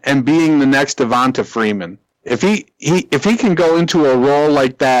in and being the next Devonta Freeman. If he can go into a role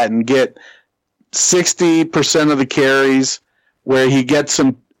like that and get 60% of the carries where he gets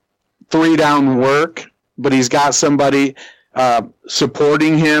some 3-down work, but he's got somebody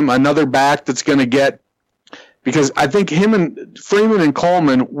supporting him, another back that's going to get, because I think him and Freeman and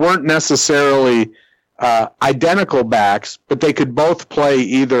Coleman weren't necessarily identical backs, but they could both play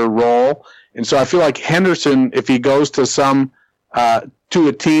either role. And so I feel like Henderson, if he goes to to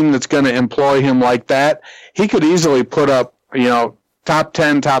a team that's going to employ him like that, he could easily put up, top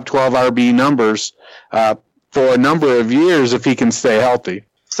 10, top 12 RB numbers for a number of years if he can stay healthy.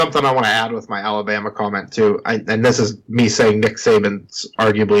 Something I want to add with my Alabama comment, too, and this is me saying Nick Saban's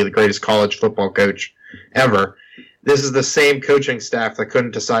arguably the greatest college football coach ever. This is the same coaching staff that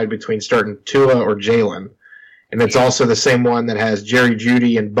couldn't decide between starting Tua or Jalen. And it's also the same one that has Jerry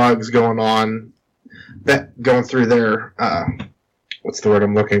Jeudy and Bugs going through their, what's the word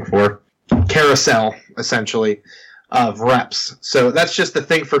I'm looking for? Carousel, essentially, of reps. So that's just the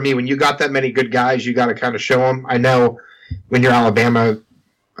thing for me. When you got that many good guys, you got to kind of show them. I know when you're Alabama,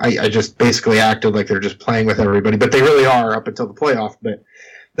 I just basically acted like they're just playing with everybody, but they really are up until the playoff. But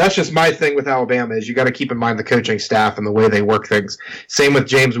that's just my thing with Alabama, is you got to keep in mind the coaching staff and the way they work things. Same with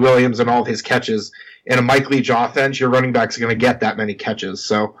James Williams and all of his catches. In a Mike Leach offense, your running back's going to get that many catches.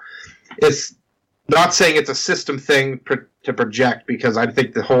 So it's not saying it's a system thing to project, because I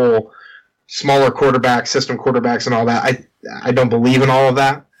think the whole smaller quarterbacks, system quarterbacks and all that, I don't believe in all of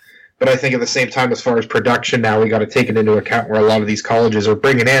that. But I think at the same time, as far as production now, we got to take it into account where a lot of these colleges are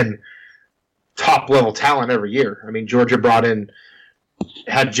bringing in top-level talent every year. I mean, Georgia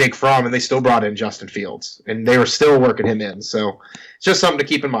had Jake Fromm, and they still brought in Justin Fields, and they were still working him in. So it's just something to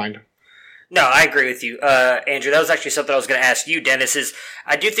keep in mind. No, I agree with you, Andrew. That was actually something I was going to ask you, Dennis, is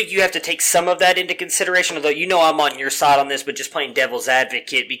I do think you have to take some of that into consideration, although I'm on your side on this, but just playing devil's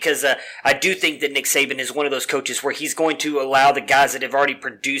advocate, because I do think that Nick Saban is one of those coaches where he's going to allow the guys that have already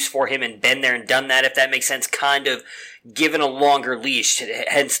produced for him and been there and done that, if that makes sense, kind of given a longer leash,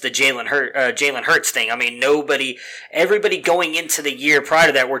 hence the Jalen Hurts thing. I mean, everybody going into the year prior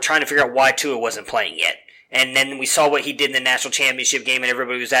to that, we're trying to figure out why Tua wasn't playing yet. And then we saw what he did in the national championship game, and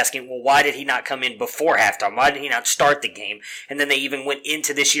everybody was asking, well, why did he not come in before halftime? Why did he not start the game? And then they even went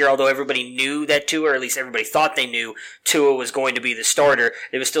into this year, although everybody knew that Tua, or at least everybody thought they knew Tua was going to be the starter,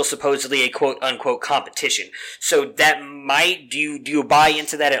 there was still supposedly a quote-unquote competition. So that do you buy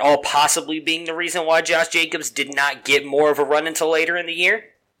into that at all, possibly being the reason why Josh Jacobs did not get more of a run until later in the year?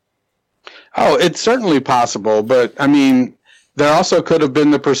 Oh, it's certainly possible, but, I mean, there also could have been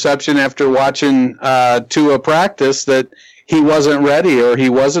the perception after watching Tua practice that he wasn't ready or he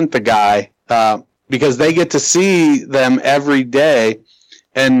wasn't the guy, because they get to see them every day.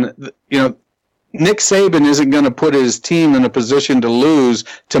 And, Nick Saban isn't going to put his team in a position to lose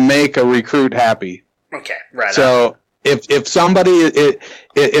to make a recruit happy. Okay, right. So if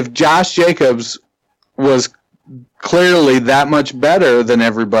Josh Jacobs was clearly that much better than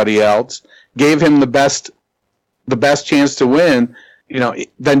everybody else, gave him the best chance to win,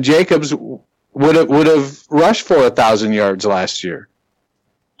 then Jacobs would have rushed for 1,000 yards last year.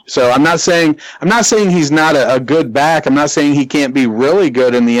 So I'm not saying he's not a good back. I'm not saying he can't be really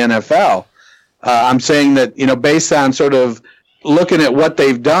good in the NFL. I'm saying that, based on sort of looking at what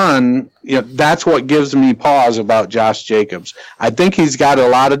they've done, that's what gives me pause about Josh Jacobs. I think he's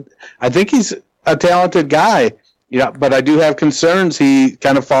a talented guy, but I do have concerns he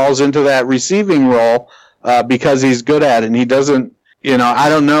kind of falls into that receiving role because he's good at it. And he doesn't, I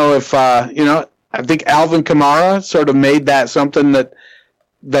don't know if, I think Alvin Kamara sort of made that something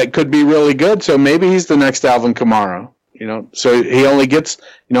that could be really good. So maybe he's the next Alvin Kamara. So he only gets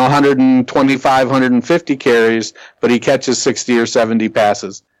 125, 150 carries, but he catches 60 or 70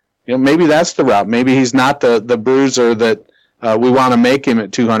 passes. Maybe that's the route. Maybe he's not the bruiser that we want to make him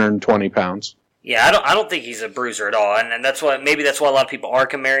at 220 pounds. Yeah, I don't think he's a bruiser at all, and that's why a lot of people are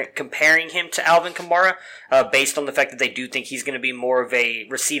comparing him to Alvin Kamara, based on the fact that they do think he's going to be more of a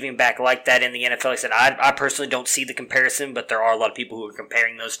receiving back like that in the NFL. Like I said, I personally don't see the comparison, but there are a lot of people who are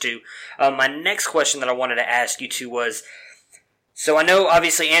comparing those two. My next question that I wanted to ask you two was, so I know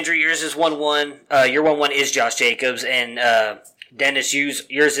obviously Andrew, yours is 1-1, your 1-1 is Josh Jacobs, and Dennis,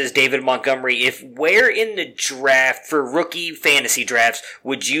 yours is David Montgomery. Where in the draft, for rookie fantasy drafts,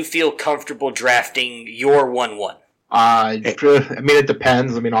 would you feel comfortable drafting your 1-1? I mean, it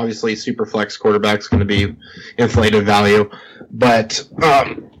depends. I mean, obviously, Superflex quarterback's going to be inflated value. But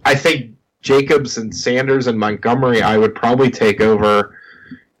I think Jacobs and Sanders and Montgomery, I would probably take over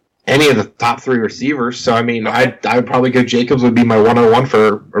any of the top three receivers. So, I mean, I would probably go Jacobs would be my 101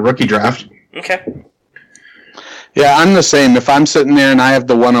 for a rookie draft. Okay. Yeah, I'm the same. If I'm sitting there and I have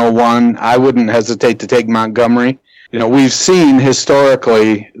the 101, I wouldn't hesitate to take Montgomery. We've seen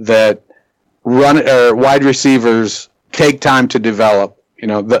historically that wide receivers take time to develop.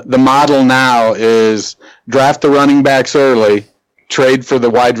 The model now is draft the running backs early, trade for the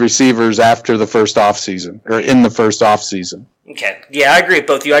wide receivers after the first offseason, or in the first offseason. Okay. Yeah, I agree with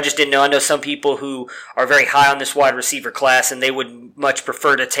both of you. I just didn't know. I know some people who are very high on this wide receiver class, and they would much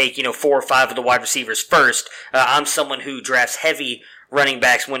prefer to take, 4 or 5 of the wide receivers first. I'm someone who drafts heavy running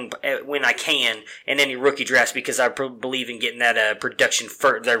backs when I can in any rookie drafts, because I believe in getting that production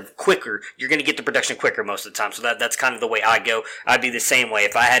they're quicker. You're going to get the production quicker most of the time, so that's kind of the way I go. I'd be the same way.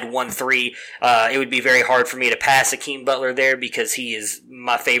 If I had 1-3, it would be very hard for me to pass Hakeem Butler there, because he is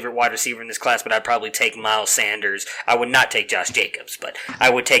my favorite wide receiver in this class, but I'd probably take Miles Sanders. I would not take Josh Jacobs, but I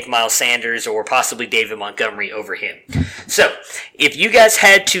would take Miles Sanders or possibly David Montgomery over him. So, if you guys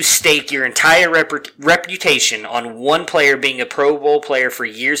had to stake your entire reputation on one player being a Pro Bowl player for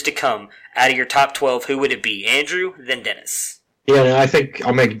years to come, out of your top 12, who would it be? Andrew, then Dennis. Yeah, I think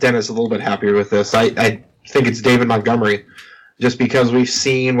I'll make Dennis a little bit happier with this. I think it's David Montgomery, just because we've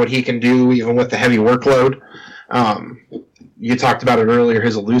seen what he can do even with the heavy workload. You talked about it earlier,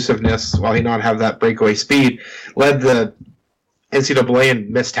 his elusiveness, while he not have that breakaway speed, led the NCAA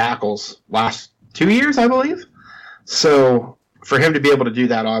in missed tackles last 2 years, I believe. So for him to be able to do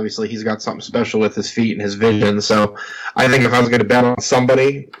that, obviously, he's got something special with his feet and his vision. So I think if I was going to bet on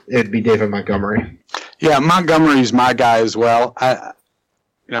somebody, it'd be David Montgomery. Yeah, Montgomery's my guy as well.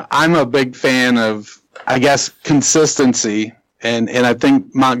 I'm a big fan of, I guess, consistency, and I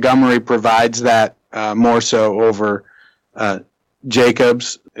think Montgomery provides that more so over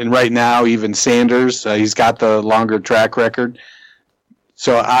Jacobs, and right now even Sanders. He's got the longer track record.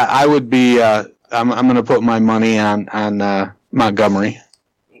 So I would be. I'm going to put my money on Montgomery.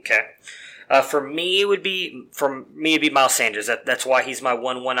 Okay. For me, it'd be Miles Sanders. That's why he's my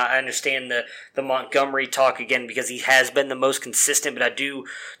 1-1. I understand the Montgomery talk again, because he has been the most consistent, but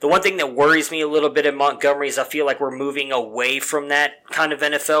the one thing that worries me a little bit in Montgomery is I feel like we're moving away from that kind of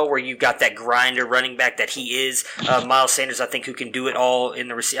NFL where you've got that grinder running back that he is. Miles Sanders, I think, who can do it all in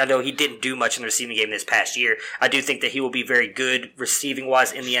the I know he didn't do much in the receiving game this past year. I do think that he will be very good receiving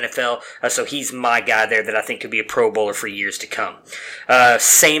wise in the NFL. So he's my guy there that I think could be a Pro Bowler for years to come.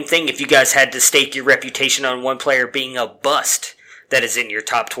 Same thing if you guys had to stake your reputation on one player being a bust that is in your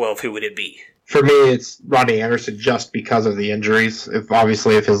top 12, who would it be? For me, it's Rodney Anderson, just because of the injuries. If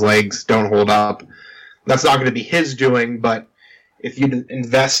his legs don't hold up, that's not going to be his doing, but if you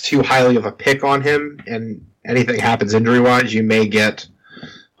invest too highly of a pick on him and anything happens injury-wise, you may get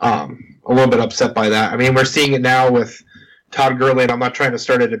a little bit upset by that. I mean, we're seeing it now with Todd Gurley, and I'm not trying to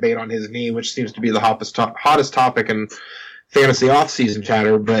start a debate on his knee, which seems to be the hottest topic in fantasy offseason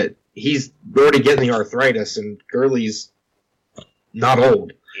chatter, but he's already getting the arthritis, and Gurley's not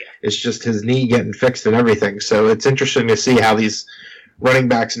old. Yeah. It's just his knee getting fixed and everything. So it's interesting to see how these running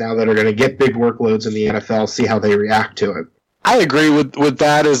backs now that are going to get big workloads in the NFL, see how they react to it. I agree with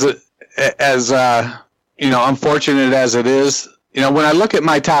that as unfortunate as it is. When I look at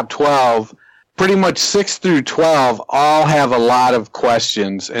my top 12, pretty much 6 through 12 all have a lot of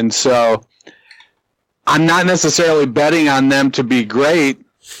questions. And so I'm not necessarily betting on them to be great,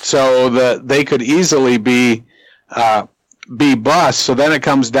 so that they could easily be bust. So then it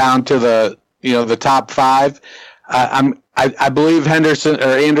comes down to the top 5. I believe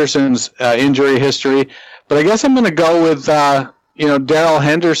Anderson's injury history, but I guess I'm going to go with Darrell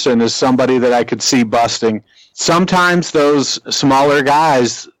Henderson is somebody that I could see busting. Sometimes those smaller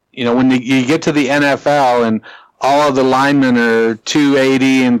guys, when you get to the NFL and all of the linemen are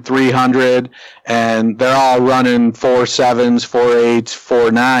 280 and 300, and they're all running 4.7s, 4.8s,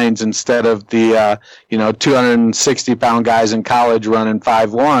 4.9s instead of the 260-pound guys in college running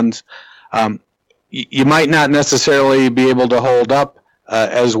 5.1s. You might not necessarily be able to hold up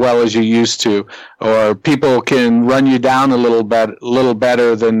as well as you used to, or people can run you down a little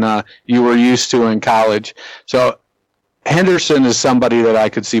better than you were used to in college. So Henderson is somebody that I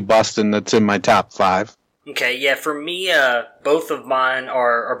could see busting that's in my top 5. Okay, yeah, for me, both of mine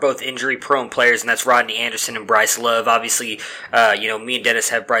are both injury-prone players, and that's Rodney Anderson and Bryce Love. Obviously, me and Dennis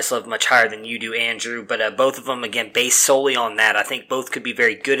have Bryce Love much higher than you do, Andrew, but both of them, again, based solely on that. I think both could be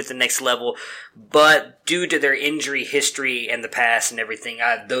very good at the next level, but due to their injury history and the past and everything,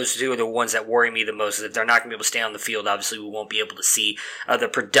 those two are the ones that worry me the most. If they're not going to be able to stay on the field, obviously we won't be able to see the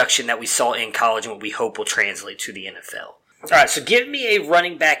production that we saw in college and what we hope will translate to the NFL. All right, so give me a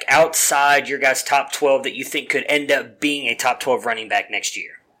running back outside your guys' top 12 that you think could end up being a top 12 running back next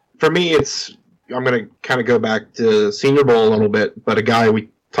year. For me, I'm going to kind of go back to Senior Bowl a little bit, but a guy we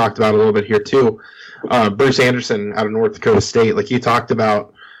talked about a little bit here too, Bruce Anderson out of North Dakota State. Like you talked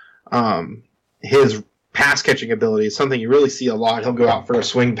about, his pass catching ability is something you really see a lot. He'll go out for a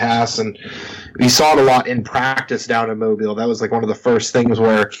swing pass, and we saw it a lot in practice down in Mobile. That was like one of the first things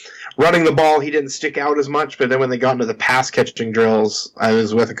where running the ball, he didn't stick out as much, but then when they got into the pass catching drills, I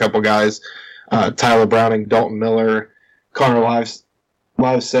was with a couple guys, Tyler Browning, Dalton Miller, Connor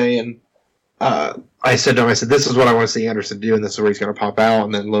Livesay, and I said to him, this is what I want to see Anderson do, and this is where he's going to pop out,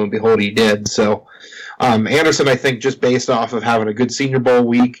 and then lo and behold, he did. So Anderson, I think, just based off of having a good Senior Bowl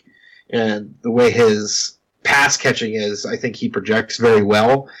week and the way his pass catching is, I think he projects very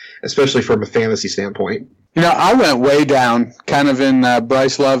well, especially from a fantasy standpoint. I went way down, kind of in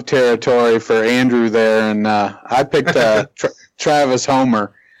Bryce Love territory for Andrew there, and I picked Travis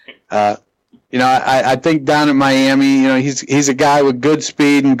Homer. I think down at Miami, he's a guy with good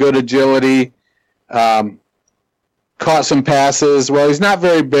speed and good agility. Caught some passes. Well, he's not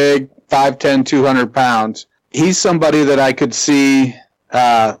very big, 5'10", 200 pounds. He's somebody that I could see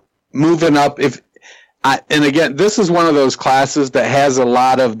moving up. And again, this is one of those classes that has a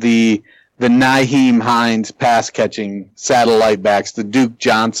lot of the Nyheim Hines pass-catching satellite backs, the Duke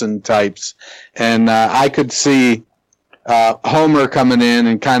Johnson types. And I could see Homer coming in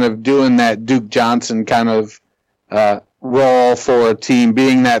and kind of doing that Duke Johnson kind of role for a team,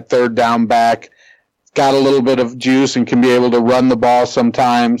 being that third down back, got a little bit of juice and can be able to run the ball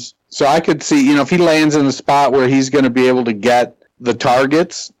sometimes. So I could see, if he lands in a spot where he's going to be able to get the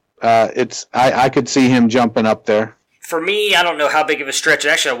targets, I could see him jumping up there. For me, I don't know how big of a stretch.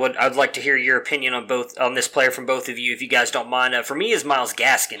 Actually, I'd like to hear your opinion on this player from both of you, if you guys don't mind. For me, is Myles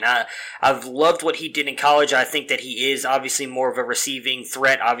Gaskin. I've loved what he did in college. I think that he is obviously more of a receiving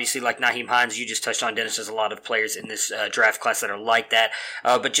threat. Obviously, like Nyheim Hines, you just touched on, Dennis. There's a lot of players in this draft class that are like that.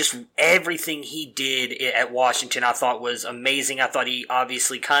 But just everything he did at Washington, I thought was amazing. I thought he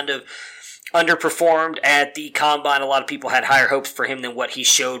obviously kind of underperformed at the combine. A lot of people had higher hopes for him than what he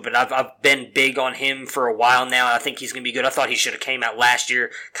showed, but I've been big on him for a while now. I think he's going to be good. I thought he should have came out last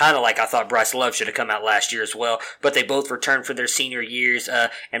year, kind of like I thought Bryce Love should have come out last year as well, but they both returned for their senior years,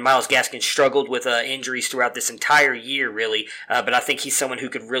 and Myles Gaskin struggled with injuries throughout this entire year, really, but I think he's someone who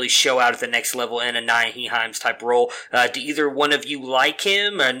could really show out at the next level in a Nyheim Hines type role. Do either one of you like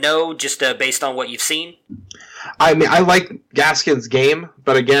him? No, just based on what you've seen? I mean, I like Gaskin's game,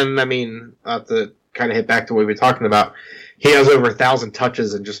 but again, to kind of hit back to what we were talking about, he has over 1,000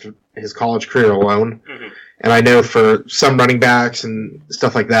 touches in just his college career alone. Mm-hmm. And I know for some running backs and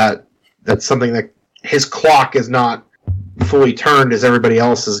stuff like that, that's something that his clock is not fully turned as everybody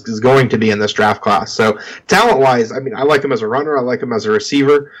else is going to be in this draft class. So talent-wise, I like him as a runner. I like him as a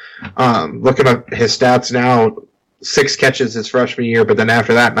receiver. Looking at his stats now, 6 catches his freshman year, but then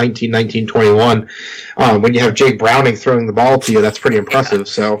after that, 19, 21. When you have Jake Browning throwing the ball to you, that's pretty impressive.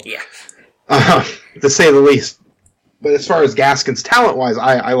 So, to say the least. But as far as Gaskin's talent-wise,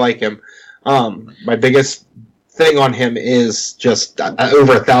 I like him. My biggest thing on him is just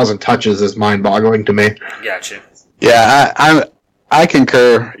over 1,000 touches is mind-boggling to me. Gotcha. Yeah, I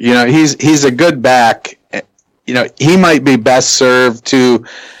concur. He's a good back. He might be best served to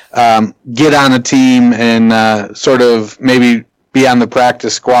get on a team and sort of maybe be on the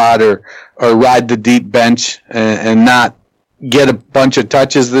practice squad or ride the deep bench and not get a bunch of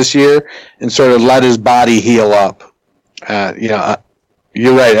touches this year and sort of let his body heal up.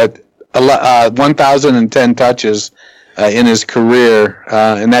 You're right. 1,010 touches in his career,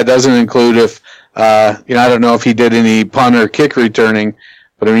 and that doesn't include if I don't know if he did any punt or kick returning,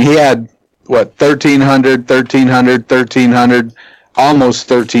 but he had 1,300, almost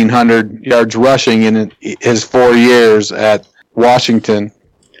 1,300 yards rushing in his 4 years at Washington.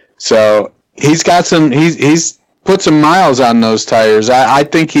 So he's got he's put some miles on those tires. I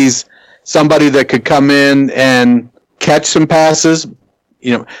think he's somebody that could come in and catch some passes.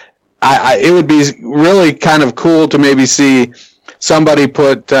 You know, it would be really kind of cool to maybe see somebody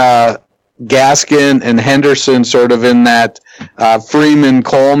put Gaskin and Henderson sort of in that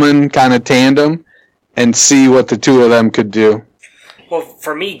Freeman-Coleman kind of tandem and see what the two of them could do. Well,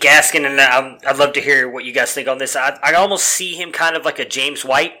 for me, Gaskin, and I'd love to hear what you guys think on this. I almost see him kind of like a James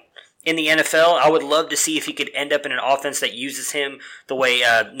White in the NFL. I would love to see if he could end up in an offense that uses him the way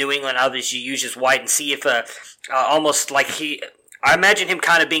New England obviously uses White, and see if almost like I imagine him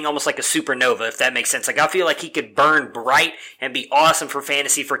kind of being almost like a supernova, if that makes sense. Like, I feel like he could burn bright and be awesome for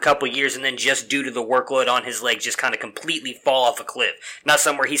fantasy for a couple of years, and then just due to the workload on his legs, just kind of completely fall off a cliff. Not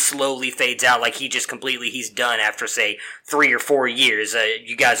somewhere he slowly fades out, like he's done after, say, 3 or 4 years.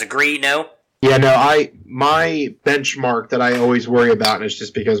 You guys agree? No? Yeah, no, my benchmark that I always worry about, and it's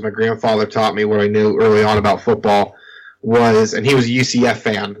just because my grandfather taught me what I knew early on about football, was, and he was a UCF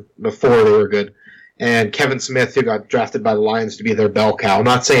fan before they were good, and Kevin Smith, who got drafted by the Lions to be their bell cow. I'm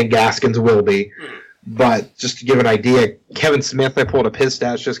not saying Gaskins will be, but just to give an idea, Kevin Smith, I pulled up his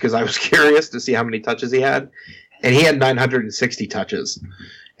stats just because I was curious to see how many touches he had, and he had 960 touches.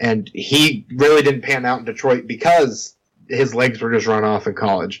 And he really didn't pan out in Detroit because his legs were just run off in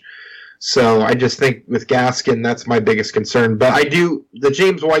college. So I just think with Gaskin, that's my biggest concern. But the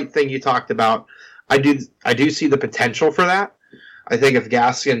James White thing you talked about, I do see the potential for that. I think if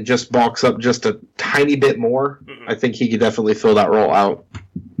Gaskin just bulks up just a tiny bit more, I think he could definitely fill that role out.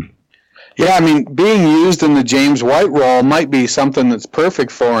 Yeah, I mean, being used in the James White role might be something that's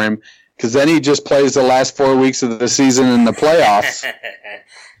perfect for him, because then he just plays the last 4 weeks of the season in the playoffs.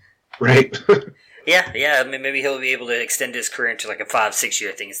 Right. Yeah. I mean, maybe he'll be able to extend his career into like a 5-6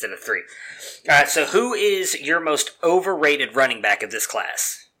 year thing instead of 3. All right, so who is your most overrated running back of this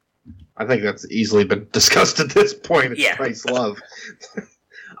class? I think that's easily been discussed at this point. It's Bryce Love.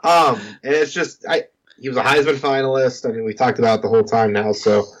 And it's just, he was a Heisman finalist. I mean, we talked about it the whole time now.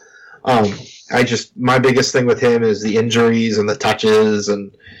 So, my biggest thing with him is the injuries and the touches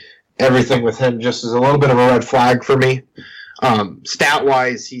and everything with him just is a little bit of a red flag for me. Stat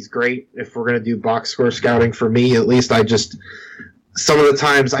wise, he's great. If we're going to do box score scouting for me, at least some of the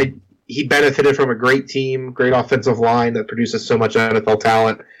times he benefited from a great team, great offensive line that produces so much NFL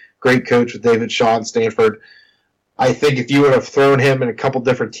talent. Great coach with David Shaw at Stanford. I think if you would have thrown him in a couple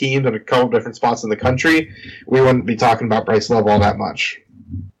different teams and a couple different spots in the country, we wouldn't be talking about Bryce Love all that much.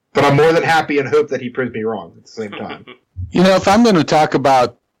 But I'm more than happy and hope that he proves me wrong at the same time. You know, if I'm going to talk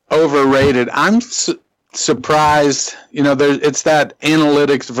about overrated, I'm surprised. You know, it's that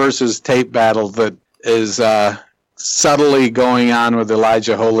analytics versus tape battle that is subtly going on with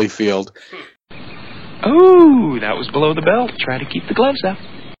Elijah Holyfield. Oh, that was below the belt. Try to keep the gloves up.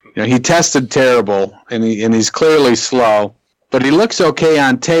 You know, he tested terrible, and he's clearly slow, but he looks okay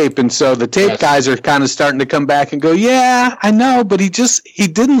on tape, and so the tape guys are kind of starting to come back and go, yeah, I know, but he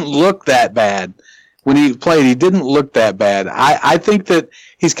didn't look that bad. When he played, he didn't look that bad. I think that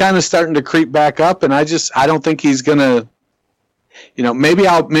he's kind of starting to creep back up, and I don't think he's going to, you know, maybe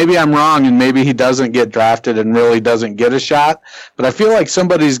I'm wrong, and maybe he doesn't get drafted and really doesn't get a shot, but I feel like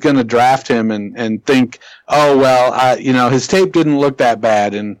somebody's going to draft him and think, oh, well, you know, his tape didn't look that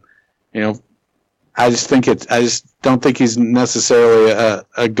bad, and, you know, I just don't think he's necessarily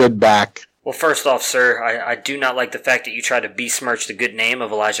a good back. Well, first off, sir, I do not like the fact that you try to besmirch the good name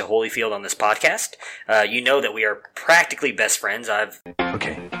of Elijah Holyfield on this podcast. You know that we are practically best friends.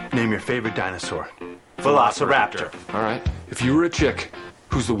 Okay, name your favorite dinosaur. Velociraptor. All right. If you were a chick,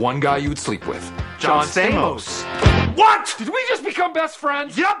 who's the one guy you would sleep with? John Stamos. What? Did we just become best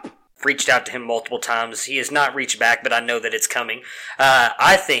friends? Yep. Reached out to him multiple times. He has not reached back, but I know that it's coming.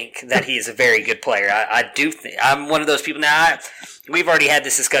 I think that he is a very good player. I do think I'm one of those people. Now, we've already had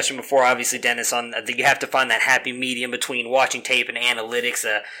this discussion before, obviously, Dennis, on that you have to find that happy medium between watching tape and analytics.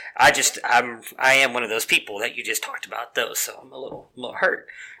 I am one of those people that you just talked about, though, so I'm a little hurt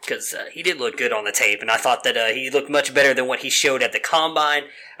because he did look good on the tape, and I thought that he looked much better than what he showed at the Combine.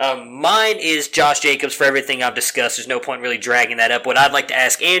 Mine is Josh Jacobs for everything I've discussed. There's no point really dragging that up. What I'd like to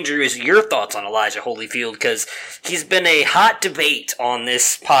ask Andrew is your thoughts on Elijah Holyfield, because he's been a hot debate on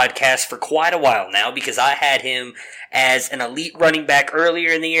this podcast for quite a while now, because I had him as an elite running back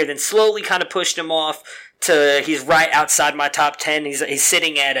earlier in the year, then slowly kind of pushed him off to he's right outside my top 10. He's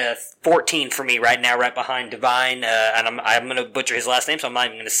sitting at 14 for me right now, right behind Divine, and I'm going to butcher his last name, so I'm not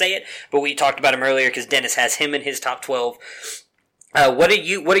even going to say it, but we talked about him earlier because Dennis has him in his top 12. What are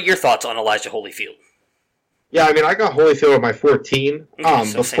your thoughts on Elijah Holyfield? Yeah, I mean, I got Holyfield at my 14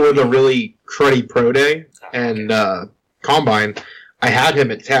 before the really cruddy pro day and combine. I had him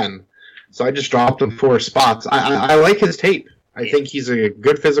at 10, so I just dropped him 4 spots. I like his tape. I think he's a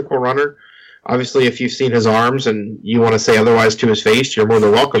good physical runner. Obviously, if you've seen his arms and you want to say otherwise to his face, you're more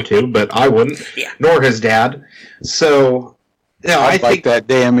than welcome to, but I wouldn't, nor his dad. So, I think that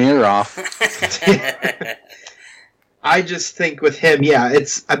damn ear off. I just think with him,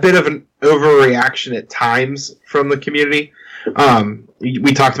 it's a bit of an overreaction at times from the community.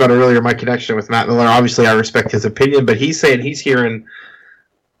 We talked about earlier my connection with Matt Miller. Obviously, I respect his opinion, but he's saying he's hearing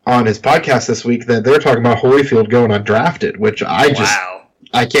on his podcast this week that they're talking about Holyfield going undrafted, which I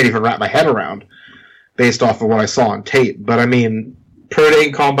can't even wrap my head around based off of what I saw on tape. But I mean, pro day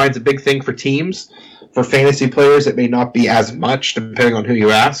and combine's a big thing for teams. For fantasy players, it may not be as much, depending on who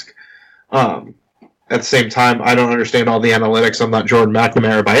you ask. At the same time, I don't understand all the analytics. I'm not Jordan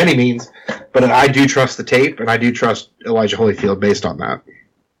McNamara by any means, but I do trust the tape, and I do trust Elijah Holyfield based on that.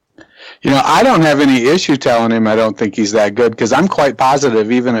 I don't have any issue telling him I don't think he's that good, because I'm quite positive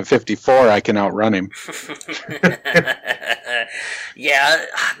even at 54 I can outrun him. Yeah,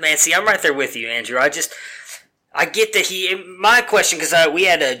 man, see, I'm right there with you, Andrew. I get that my question, because we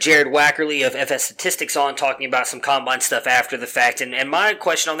had Jared Wackerly of FS Statistics on talking about some combine stuff after the fact, and my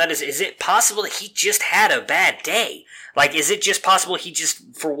question on that is it possible that he just had a bad day? Like, is it just possible he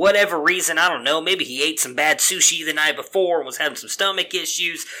just, for whatever reason, I don't know, maybe he ate some bad sushi the night before and was having some stomach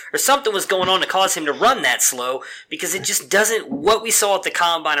issues, or something was going on to cause him to run that slow, because it just doesn't, what we saw at the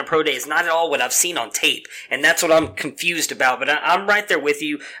Combine and Pro Day is not at all what I've seen on tape, and that's what I'm confused about, but I'm right there with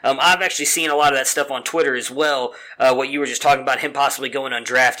you. I've actually seen a lot of that stuff on Twitter as well, what you were just talking about, him possibly going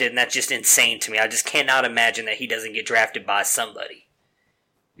undrafted, and that's just insane to me. I just cannot imagine that he doesn't get drafted by somebody.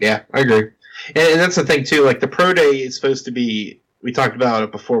 Yeah, I agree. And that's the thing, too. Like, the pro day is supposed to be, we talked about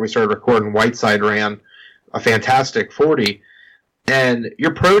it before we started recording, Whiteside ran a fantastic 40. And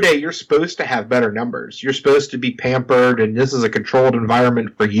your pro day, you're supposed to have better numbers. You're supposed to be pampered, and this is a controlled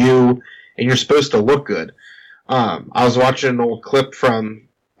environment for you, and you're supposed to look good. I was watching an old clip from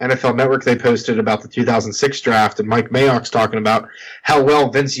NFL Network they posted about the 2006 draft, and Mike Mayock's talking about how well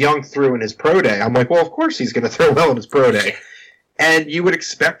Vince Young threw in his pro day. I'm like, well, of course he's going to throw well in his pro day. And you would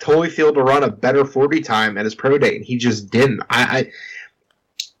expect Holyfield to run a better 40 time at his pro day, and he just didn't.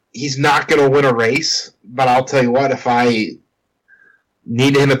 He's not going to win a race, but I'll tell you what, if I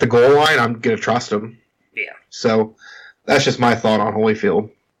need him at the goal line, I'm going to trust him. Yeah. So that's just my thought on Holyfield.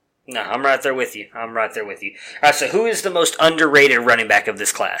 No, I'm right there with you. All right, so who is the most underrated running back of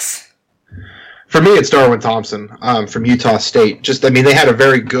this class? For me, it's Darwin Thompson from Utah State. They had a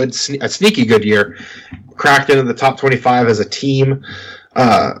very good, a sneaky good year. Cracked into the top 25 as a team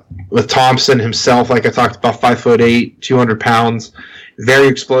with Thompson himself, like I talked about, 5'8", 200 pounds, very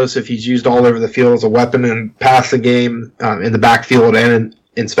explosive. He's used all over the field as a weapon and passing game in the backfield and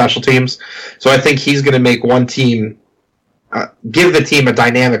in special teams. So I think he's going to make one team, give the team a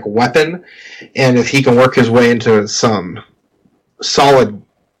dynamic weapon, and if he can work his way into some solid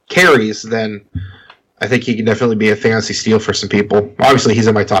carries, then I think he can definitely be a fantasy steal for some people. Obviously, he's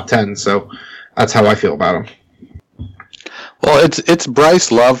in my top 10, so that's how I feel about him. Well, it's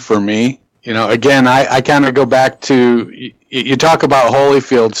Bryce Love for me. Again, I kind of go back to, you talk about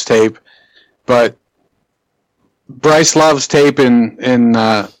Holyfield's tape, but Bryce Love's tape in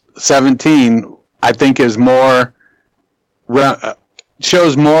 17, I think, is more,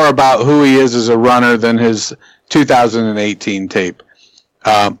 shows more about who he is as a runner than his 2018 tape.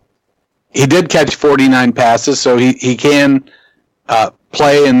 He did catch 49 passes, so he can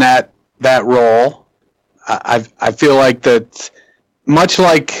play in that role. I feel like that, much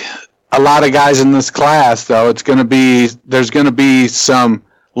like a lot of guys in this class, though, there's going to be some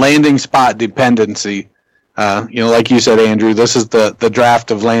landing spot dependency. Like you said, Andrew, this is the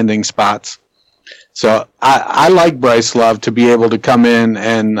draft of landing spots. So I like Bryce Love to be able to come in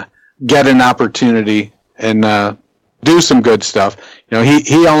and get an opportunity and do some good stuff.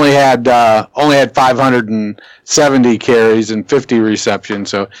 He only had 570 carries and 50 receptions,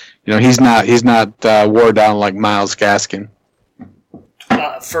 so he's not wore down like Myles Gaskin.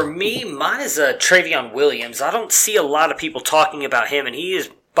 For me, mine is Travion Williams. I don't see a lot of people talking about him, and he is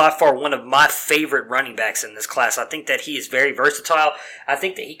by far one of my favorite running backs in this class. I think that he is very versatile. I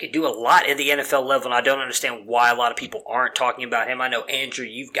think that he could do a lot at the NFL level, and I don't understand why a lot of people aren't talking about him. I know, Andrew,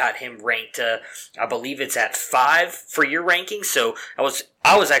 you've got him ranked, I believe it's at 5 for your ranking, so I was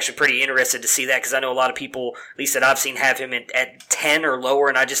I was actually pretty interested to see that because I know a lot of people, at least that I've seen, have him at 10 or lower,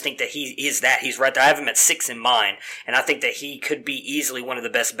 and I just think that he is that. He's right there. I have him at 6 in mind, and I think that he could be easily one of the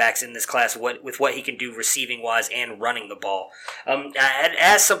best backs in this class with what he can do receiving-wise and running the ball. I had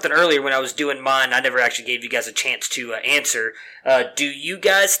asked something earlier when I was doing mine. I never actually gave you guys a chance to answer. Do you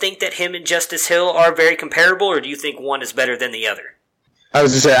guys think that him and Justice Hill are very comparable, or do you think one is better than the other? I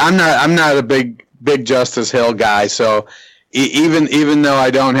was going to say, I'm not a big Justice Hill guy, so even though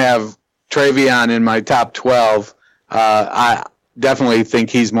I don't have Travion in my top 12, I definitely think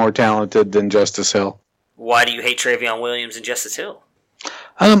he's more talented than Justice Hill. Why do you hate Travion Williams and Justice Hill?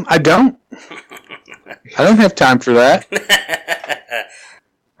 I don't. I don't have time for that.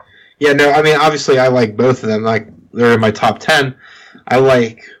 Yeah, no, I mean, obviously I like both of them. Like, they're in my top 10. I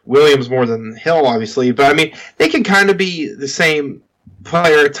like Williams more than Hill, obviously, but I mean, they can kind of be the same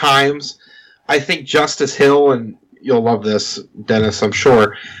player at times. I think Justice Hill, and you'll love this, Dennis, I'm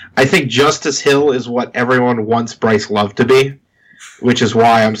sure. I think Justice Hill is what everyone wants Bryce Love to be, which is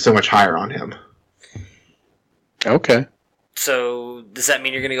why I'm so much higher on him. Okay. So, does that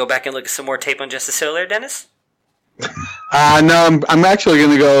mean you're going to go back and look at some more tape on Justice Hill there, Dennis? No, I'm actually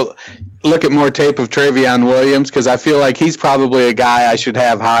going to go look at more tape of Travion Williams because I feel like he's probably a guy I should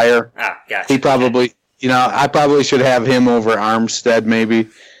have higher. Gotcha. He probably, I probably should have him over Armstead maybe.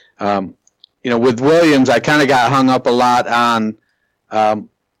 With Williams, I kind of got hung up a lot on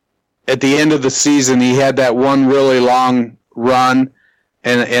at the end of the season, he had that one really long run,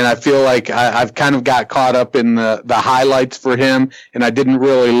 and I feel like I've kind of got caught up in the highlights for him, and I didn't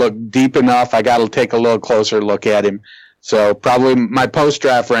really look deep enough. I got to take a little closer look at him. So probably my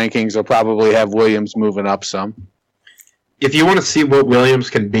post-draft rankings will probably have Williams moving up some. If you want to see what Williams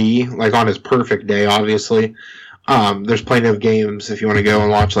can be, like on his perfect day, obviously, there's plenty of games if you want to go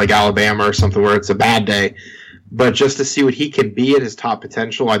and watch like Alabama or something where it's a bad day. But just to see what he can be at his top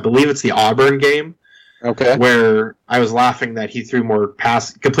potential, I believe it's the Auburn game. Okay. Where I was laughing that he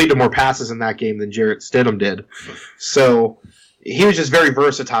completed more passes in that game than Jarrett Stidham did. So he was just very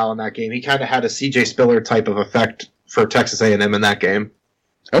versatile in that game. He kind of had a C.J. Spiller type of effect for Texas A&M in that game.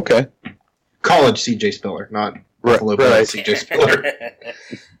 Okay. College C.J. Spiller, not Buffalo Bills C.J. Spiller.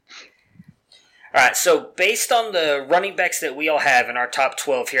 All right, so based on the running backs that we all have in our top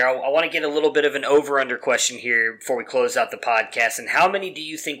 12 here, I want to get a little bit of an over-under question here before we close out the podcast. And how many do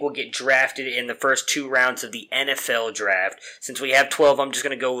you think will get drafted in the first 2 rounds of the NFL draft? Since we have 12, I'm just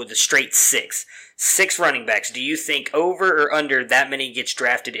going to go with a straight 6. 6 running backs. Do you think over or under that many gets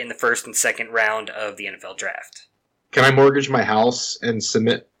drafted in the first and second round of the NFL draft? Can I mortgage my house and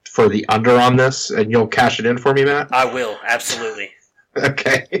submit for the under on this, and you'll cash it in for me, Matt? I will, absolutely.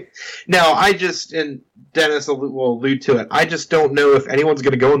 Okay. Now, and Dennis will allude to it, I just don't know if anyone's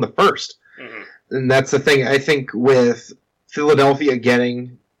going to go in the first. Mm-hmm. And that's the thing. I think with Philadelphia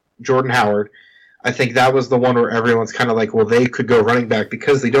getting Jordan Howard, I think that was the one where everyone's kind of like, well, they could go running back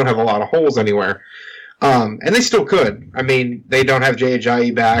because they don't have a lot of holes anywhere. And they still could. I mean, they don't have Jay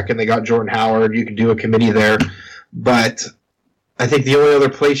Ajayi back, and they got Jordan Howard. You could do a committee there. But I think the only other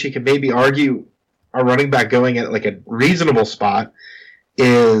place you could maybe argue a running back going at like a reasonable spot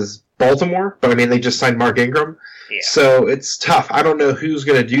is Baltimore, but I mean, they just signed Mark Ingram. Yeah. So it's tough. I don't know who's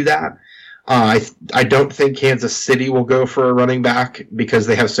going to do that. I don't think Kansas City will go for a running back because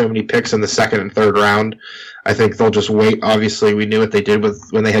they have so many picks in the second and third round. I think they'll just wait. Obviously, we knew what they did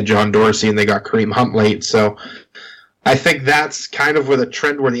when they had John Dorsey and they got Kareem Hunt late. So I think that's kind of where the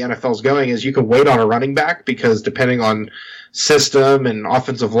trend where the NFL is going is you can wait on a running back because depending on system and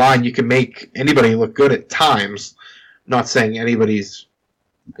offensive line, you can make anybody look good at times. I'm not saying anybody's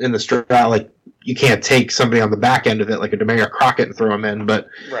in the strat, like you can't take somebody on the back end of it like a Demarius Crockett and throw him in, but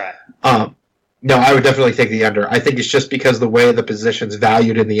right. No, I would definitely take the under. I think it's just because the way the position's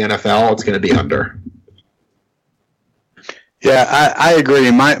valued in the NFL, it's going to be under. Yeah, I agree.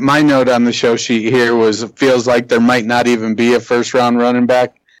 My note on the show sheet here was it feels like there might not even be a first round running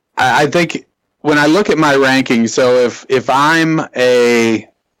back. I think when I look at my rankings, so if my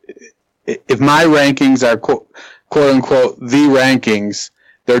rankings are quote unquote the rankings,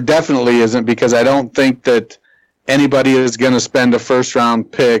 there definitely isn't because I don't think that anybody is going to spend a first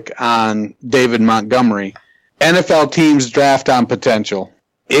round pick on David Montgomery. NFL teams draft on potential.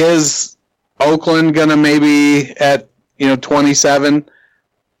 Is Oakland going to maybe at 27?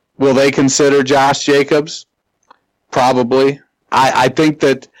 Will they consider Josh Jacobs? Probably. I think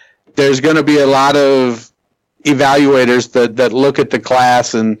that there's going to be a lot of evaluators that look at the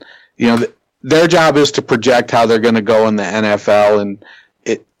class and their job is to project how they're going to go in the NFL, and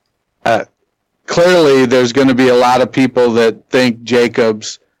clearly there's going to be a lot of people that think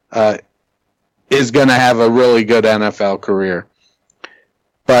Jacobs is going to have a really good NFL career.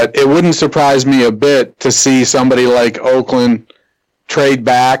 But it wouldn't surprise me a bit to see somebody like Oakland trade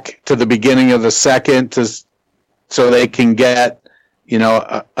back to the beginning of the second so they can get,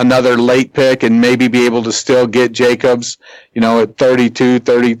 another late pick and maybe be able to still get Jacobs, at 32,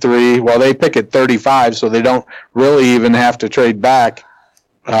 33. Well, they pick at 35, so they don't really even have to trade back.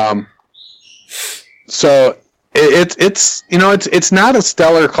 So it's not a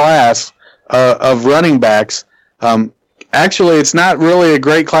stellar class of running backs. Actually, it's not really a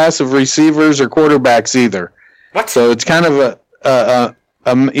great class of receivers or quarterbacks either. What? So it's kind of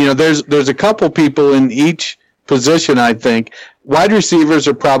there's a couple people in each position, I think. Wide receivers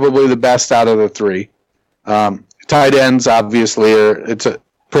are probably the best out of the three. Tight ends, obviously, it's a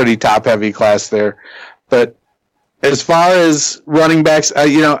pretty top-heavy class there. But as far as running backs,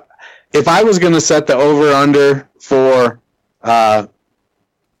 if I was going to set the over-under for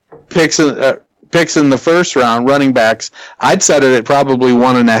picks in the first round, running backs, I'd set it at probably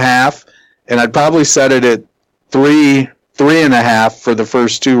 1.5, and I'd probably set it at 3.5 for the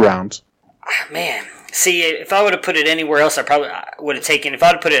first 2 rounds. Man, see, if I would have put it anywhere else, I probably would have taken. If I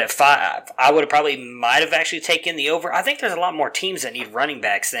would have put it at 5, I would have might have actually taken the over. I think there's a lot more teams that need running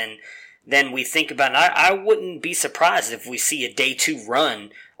backs than we think about. And I wouldn't be surprised if we see a day 2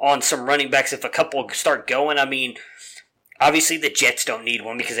 run on some running backs if a couple start going. I mean, obviously the Jets don't need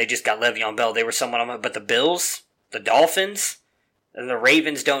one because they just got Le'Veon Bell. They were someone on it, but the Bills, the Dolphins, and the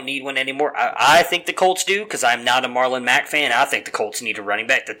Ravens don't need one anymore. I think the Colts do because I'm not a Marlon Mack fan. I think the Colts need a running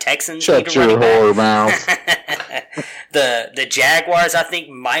back. The Texans need a running back. Shut your whore mouth. The Jaguars, I think,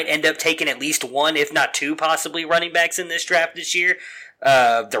 might end up taking at least 1, if not 2, possibly running backs in this draft this year.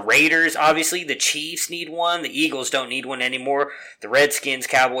 The Raiders, obviously. The Chiefs need one. The Eagles don't need one anymore. The Redskins,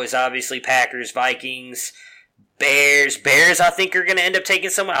 Cowboys, obviously. Packers, Vikings, Bears, I think, are going to end up taking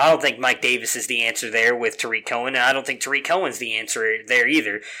someone. I don't think Mike Davis is the answer there with Tariq Cohen, and I don't think Tariq Cohen's the answer there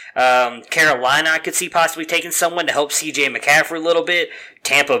either. Carolina, I could see possibly taking someone to help C.J. McCaffrey a little bit.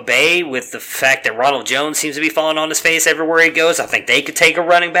 Tampa Bay, with the fact that Ronald Jones seems to be falling on his face everywhere he goes, I think they could take a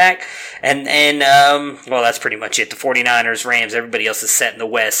running back. And that's pretty much it. The 49ers, Rams, everybody else is set in the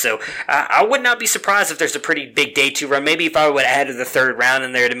West. So I would not be surprised if there's a pretty big day 2 run. Maybe if I would have added the 3rd round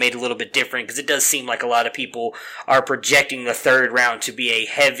in there to make it a little bit different, because it does seem like a lot of people are projecting the 3rd round to be a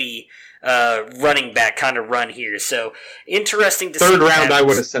heavy running back kind of run here. So interesting to see. 3rd round, I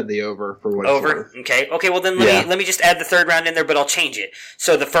would have said the over for what over. It's worth. Okay. Well, then let me just add the 3rd round in there, but I'll change it.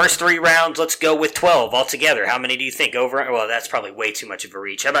 So the first 3 rounds, let's go with 12 altogether. How many do you think over? Well, that's probably way too much of a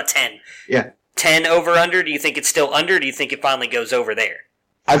reach. How about 10? Yeah. 10 over under? Do you think it's still under? Or do you think it finally goes over there?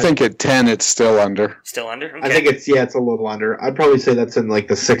 I think at 10 it's still under. Still under? Okay. I think it's a little under. I'd probably say that's in like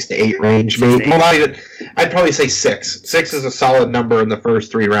the 6 to 8 range. Maybe. Well, not even. I'd probably say 6. 6 is a solid number in the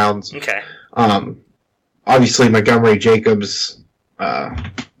first 3 rounds. Okay. Obviously Montgomery, Jacobs,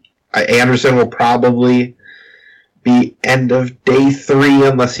 Anderson will probably be end of day 3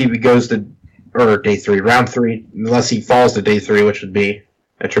 unless he goes to, or day 3, round 3, unless he falls to day 3, which would be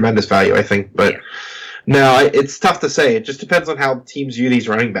a tremendous value, I think. But no, it's tough to say. It just depends on how teams view these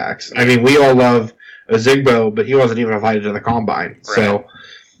running backs. I mean, we all love Ozigbo, but he wasn't even invited to the combine. Right. So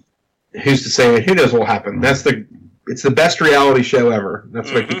who's to say? Who knows what will happen? It's the best reality show ever.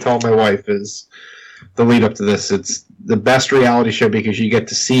 That's what I keep telling my wife is the lead up to this. It's the best reality show because you get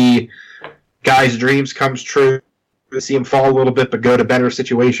to see guys' dreams come true, see them fall a little bit, but go to better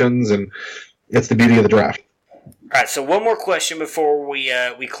situations, and it's the beauty of the draft. All right, so one more question before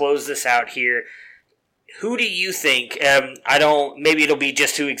we close this out here. Who do you think, maybe it'll be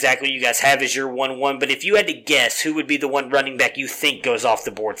just who exactly you guys have as your 1-1, but if you had to guess, who would be the one running back you think goes off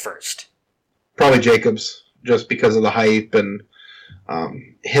the board first? Probably Jacobs, just because of the hype and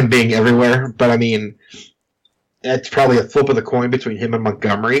him being everywhere. But, I mean, it's probably a flip of the coin between him and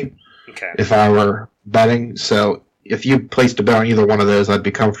Montgomery if I were betting. So if you placed a bet on either one of those, I'd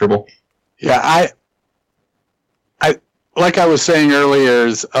be comfortable. Yeah, I like I was saying earlier,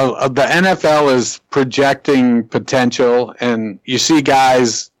 the NFL is projecting potential, and you see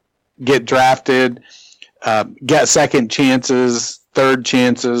guys get drafted, get second chances, third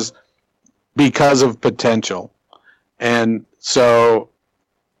chances because of potential. And so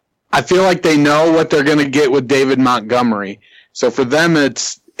I feel like they know what they're going to get with David Montgomery. So for them,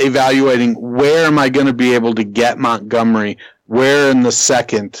 it's evaluating where am I going to be able to get Montgomery? Where in the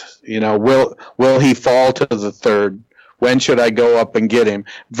second? Will he fall to the third? When should I go up and get him?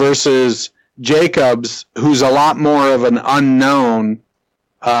 Versus Jacobs, who's a lot more of an unknown.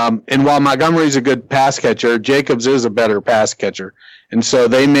 And while Montgomery's a good pass catcher, Jacobs is a better pass catcher. And so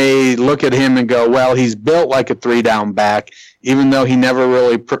they may look at him and go, well, he's built like a 3-down back, even though he never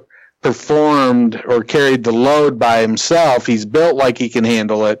really performed or carried the load by himself. He's built like he can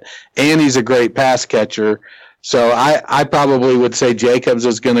handle it, and he's a great pass catcher. So I probably would say Jacobs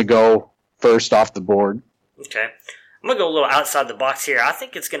is going to go first off the board. Okay. I'm going to go a little outside the box here. I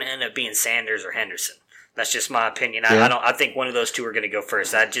think it's going to end up being Sanders or Henderson. That's just my opinion. Yeah. I think one of those two are going to go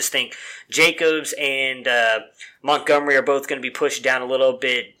first. I just think Jacobs and Montgomery are both going to be pushed down a little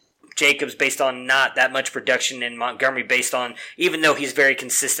bit. Jacobs based on not that much production, and Montgomery based on, even though he's very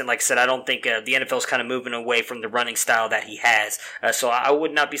consistent, like I said, I don't think the NFL is kind of moving away from the running style that he has. So I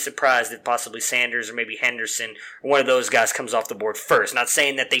would not be surprised if possibly Sanders or maybe Henderson or one of those guys comes off the board first. Not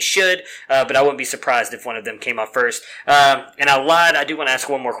saying that they should, but I wouldn't be surprised if one of them came off first. And I lied. I do want to ask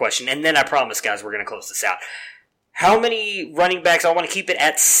one more question, and then I promise, guys, we're going to close this out. How many running backs, I want to keep it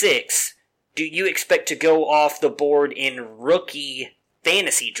at 6, do you expect to go off the board in rookie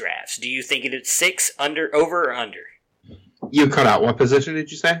fantasy drafts? Do you think it's 6, over or under? You cut out. What position did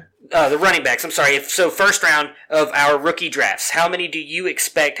you say? The running backs. I'm sorry. So first round of our rookie drafts, how many do you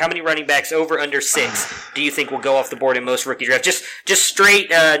expect? How many running backs over under 6 do you think will go off the board in most rookie drafts? Just straight,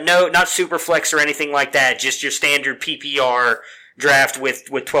 no, not super flex or anything like that. Just your standard PPR draft with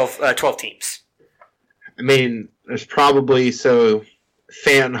 12 teams. I mean, there's probably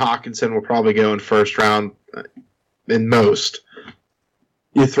Fant, Hawkinson will probably go in first round in most.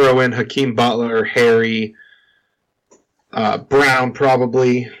 You throw in Hakeem Butler, Harry, Brown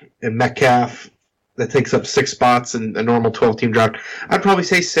probably, and Metcalf. That takes up 6 spots in a normal 12-team draft. I'd probably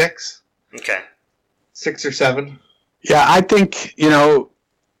say 6. Okay. 6 or 7. Yeah, I think,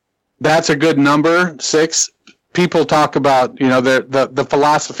 that's a good number, 6. People talk about, the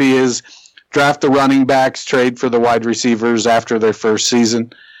philosophy is draft the running backs, trade for the wide receivers after their first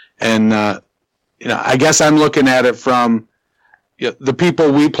season. And, I guess I'm looking at it from the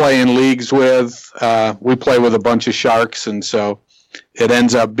people we play in leagues with. We play with a bunch of sharks, and so it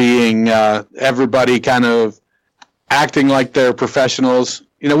ends up being everybody kind of acting like they're professionals.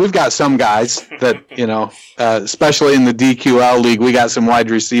 We've got some guys that, especially in the DQL league, we got some wide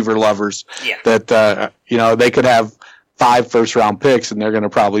receiver lovers that, they could have 5 first-round picks, and they're going to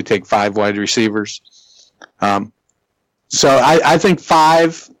probably take 5 wide receivers. So I think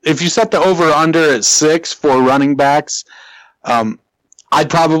 5, if you set the over-under at 6 for running backs, I'd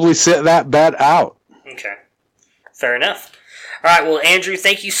probably sit that bet out. Okay. Fair enough. All right, well, Andrew,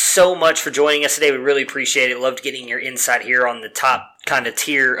 thank you so much for joining us today. We really appreciate it. Loved getting your insight here on the top kind of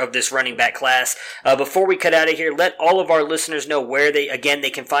tier of this running back class. Before we cut out of here, let all of our listeners know where they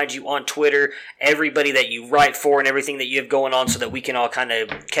can find you on Twitter, everybody that you write for and everything that you have going on, so that we can all kind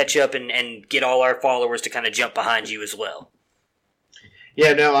of catch up and get all our followers to kind of jump behind you as well.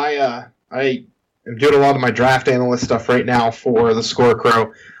 Yeah, no, I am doing a lot of my draft analyst stuff right now for the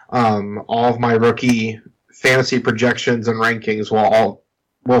Scorecrow. All of my rookie fantasy projections and rankings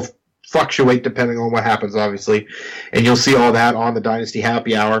will fluctuate depending on what happens, obviously. And you'll see all that on the Dynasty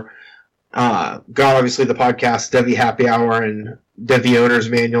Happy Hour. Got, obviously, the podcast Devy Happy Hour and Devy Owner's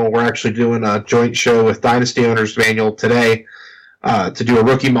Manual. We're actually doing a joint show with Dynasty Owner's Manual today to do a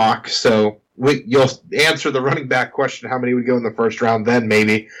rookie mock. So you'll answer the running back question, how many would go in the first round then,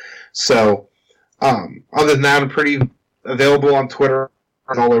 maybe. So other than that, I'm pretty available on Twitter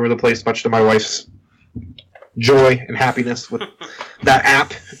and all over the place, much to my wife's joy and happiness with that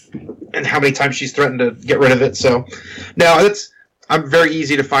app and how many times she's threatened to get rid of it. So, no, I'm very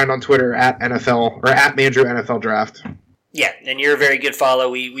easy to find on Twitter at NFL or at Mandrew NFL Draft. Yeah, and you're a very good follow.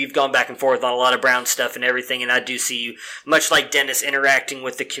 We've gone back and forth on a lot of Brown stuff and everything, and I do see you, much like Dennis, interacting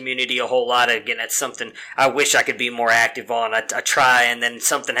with the community a whole lot. Again, that's something I wish I could be more active on. I try, and then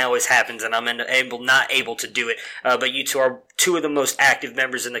something always happens, and I'm not able to do it. But you two are 2 of the most active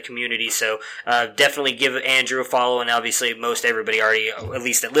members in the community, so definitely give Andrew a follow, and obviously most everybody already, at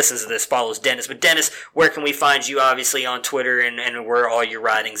least that listens to this, follows Dennis. But Dennis, where can we find you, obviously, on Twitter, and where are all your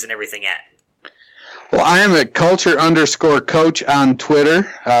writings and everything at? Well, I am at culture_coach on Twitter,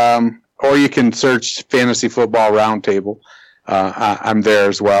 or you can search Fantasy Football Roundtable. I'm there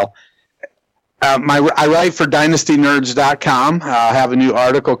as well. I write for DynastyNerds.com. I have a new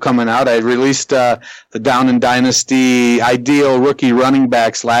article coming out. I released the Down in Dynasty ideal rookie running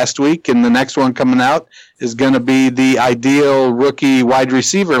backs last week, and the next one coming out is going to be the ideal rookie wide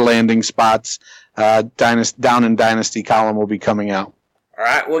receiver landing spots. Down in Dynasty column will be coming out. All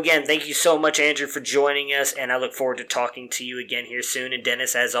right. Well, again, thank you so much, Andrew, for joining us, and I look forward to talking to you again here soon. And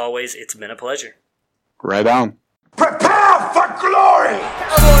Dennis, as always, it's been a pleasure. Right on. Prepare for glory!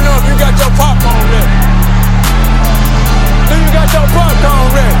 I don't know if you got your popcorn ready. Do you got your popcorn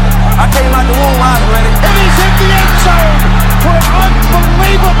ready? I came out the womb, I was ready. And he's hit the end zone for an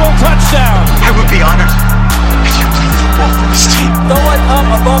unbelievable touchdown. I would be honored if you played football for this team. Throw it up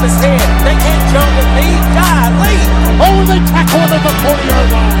above his head.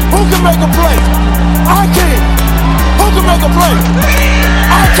 make a play.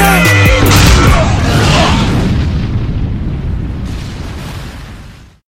 R10.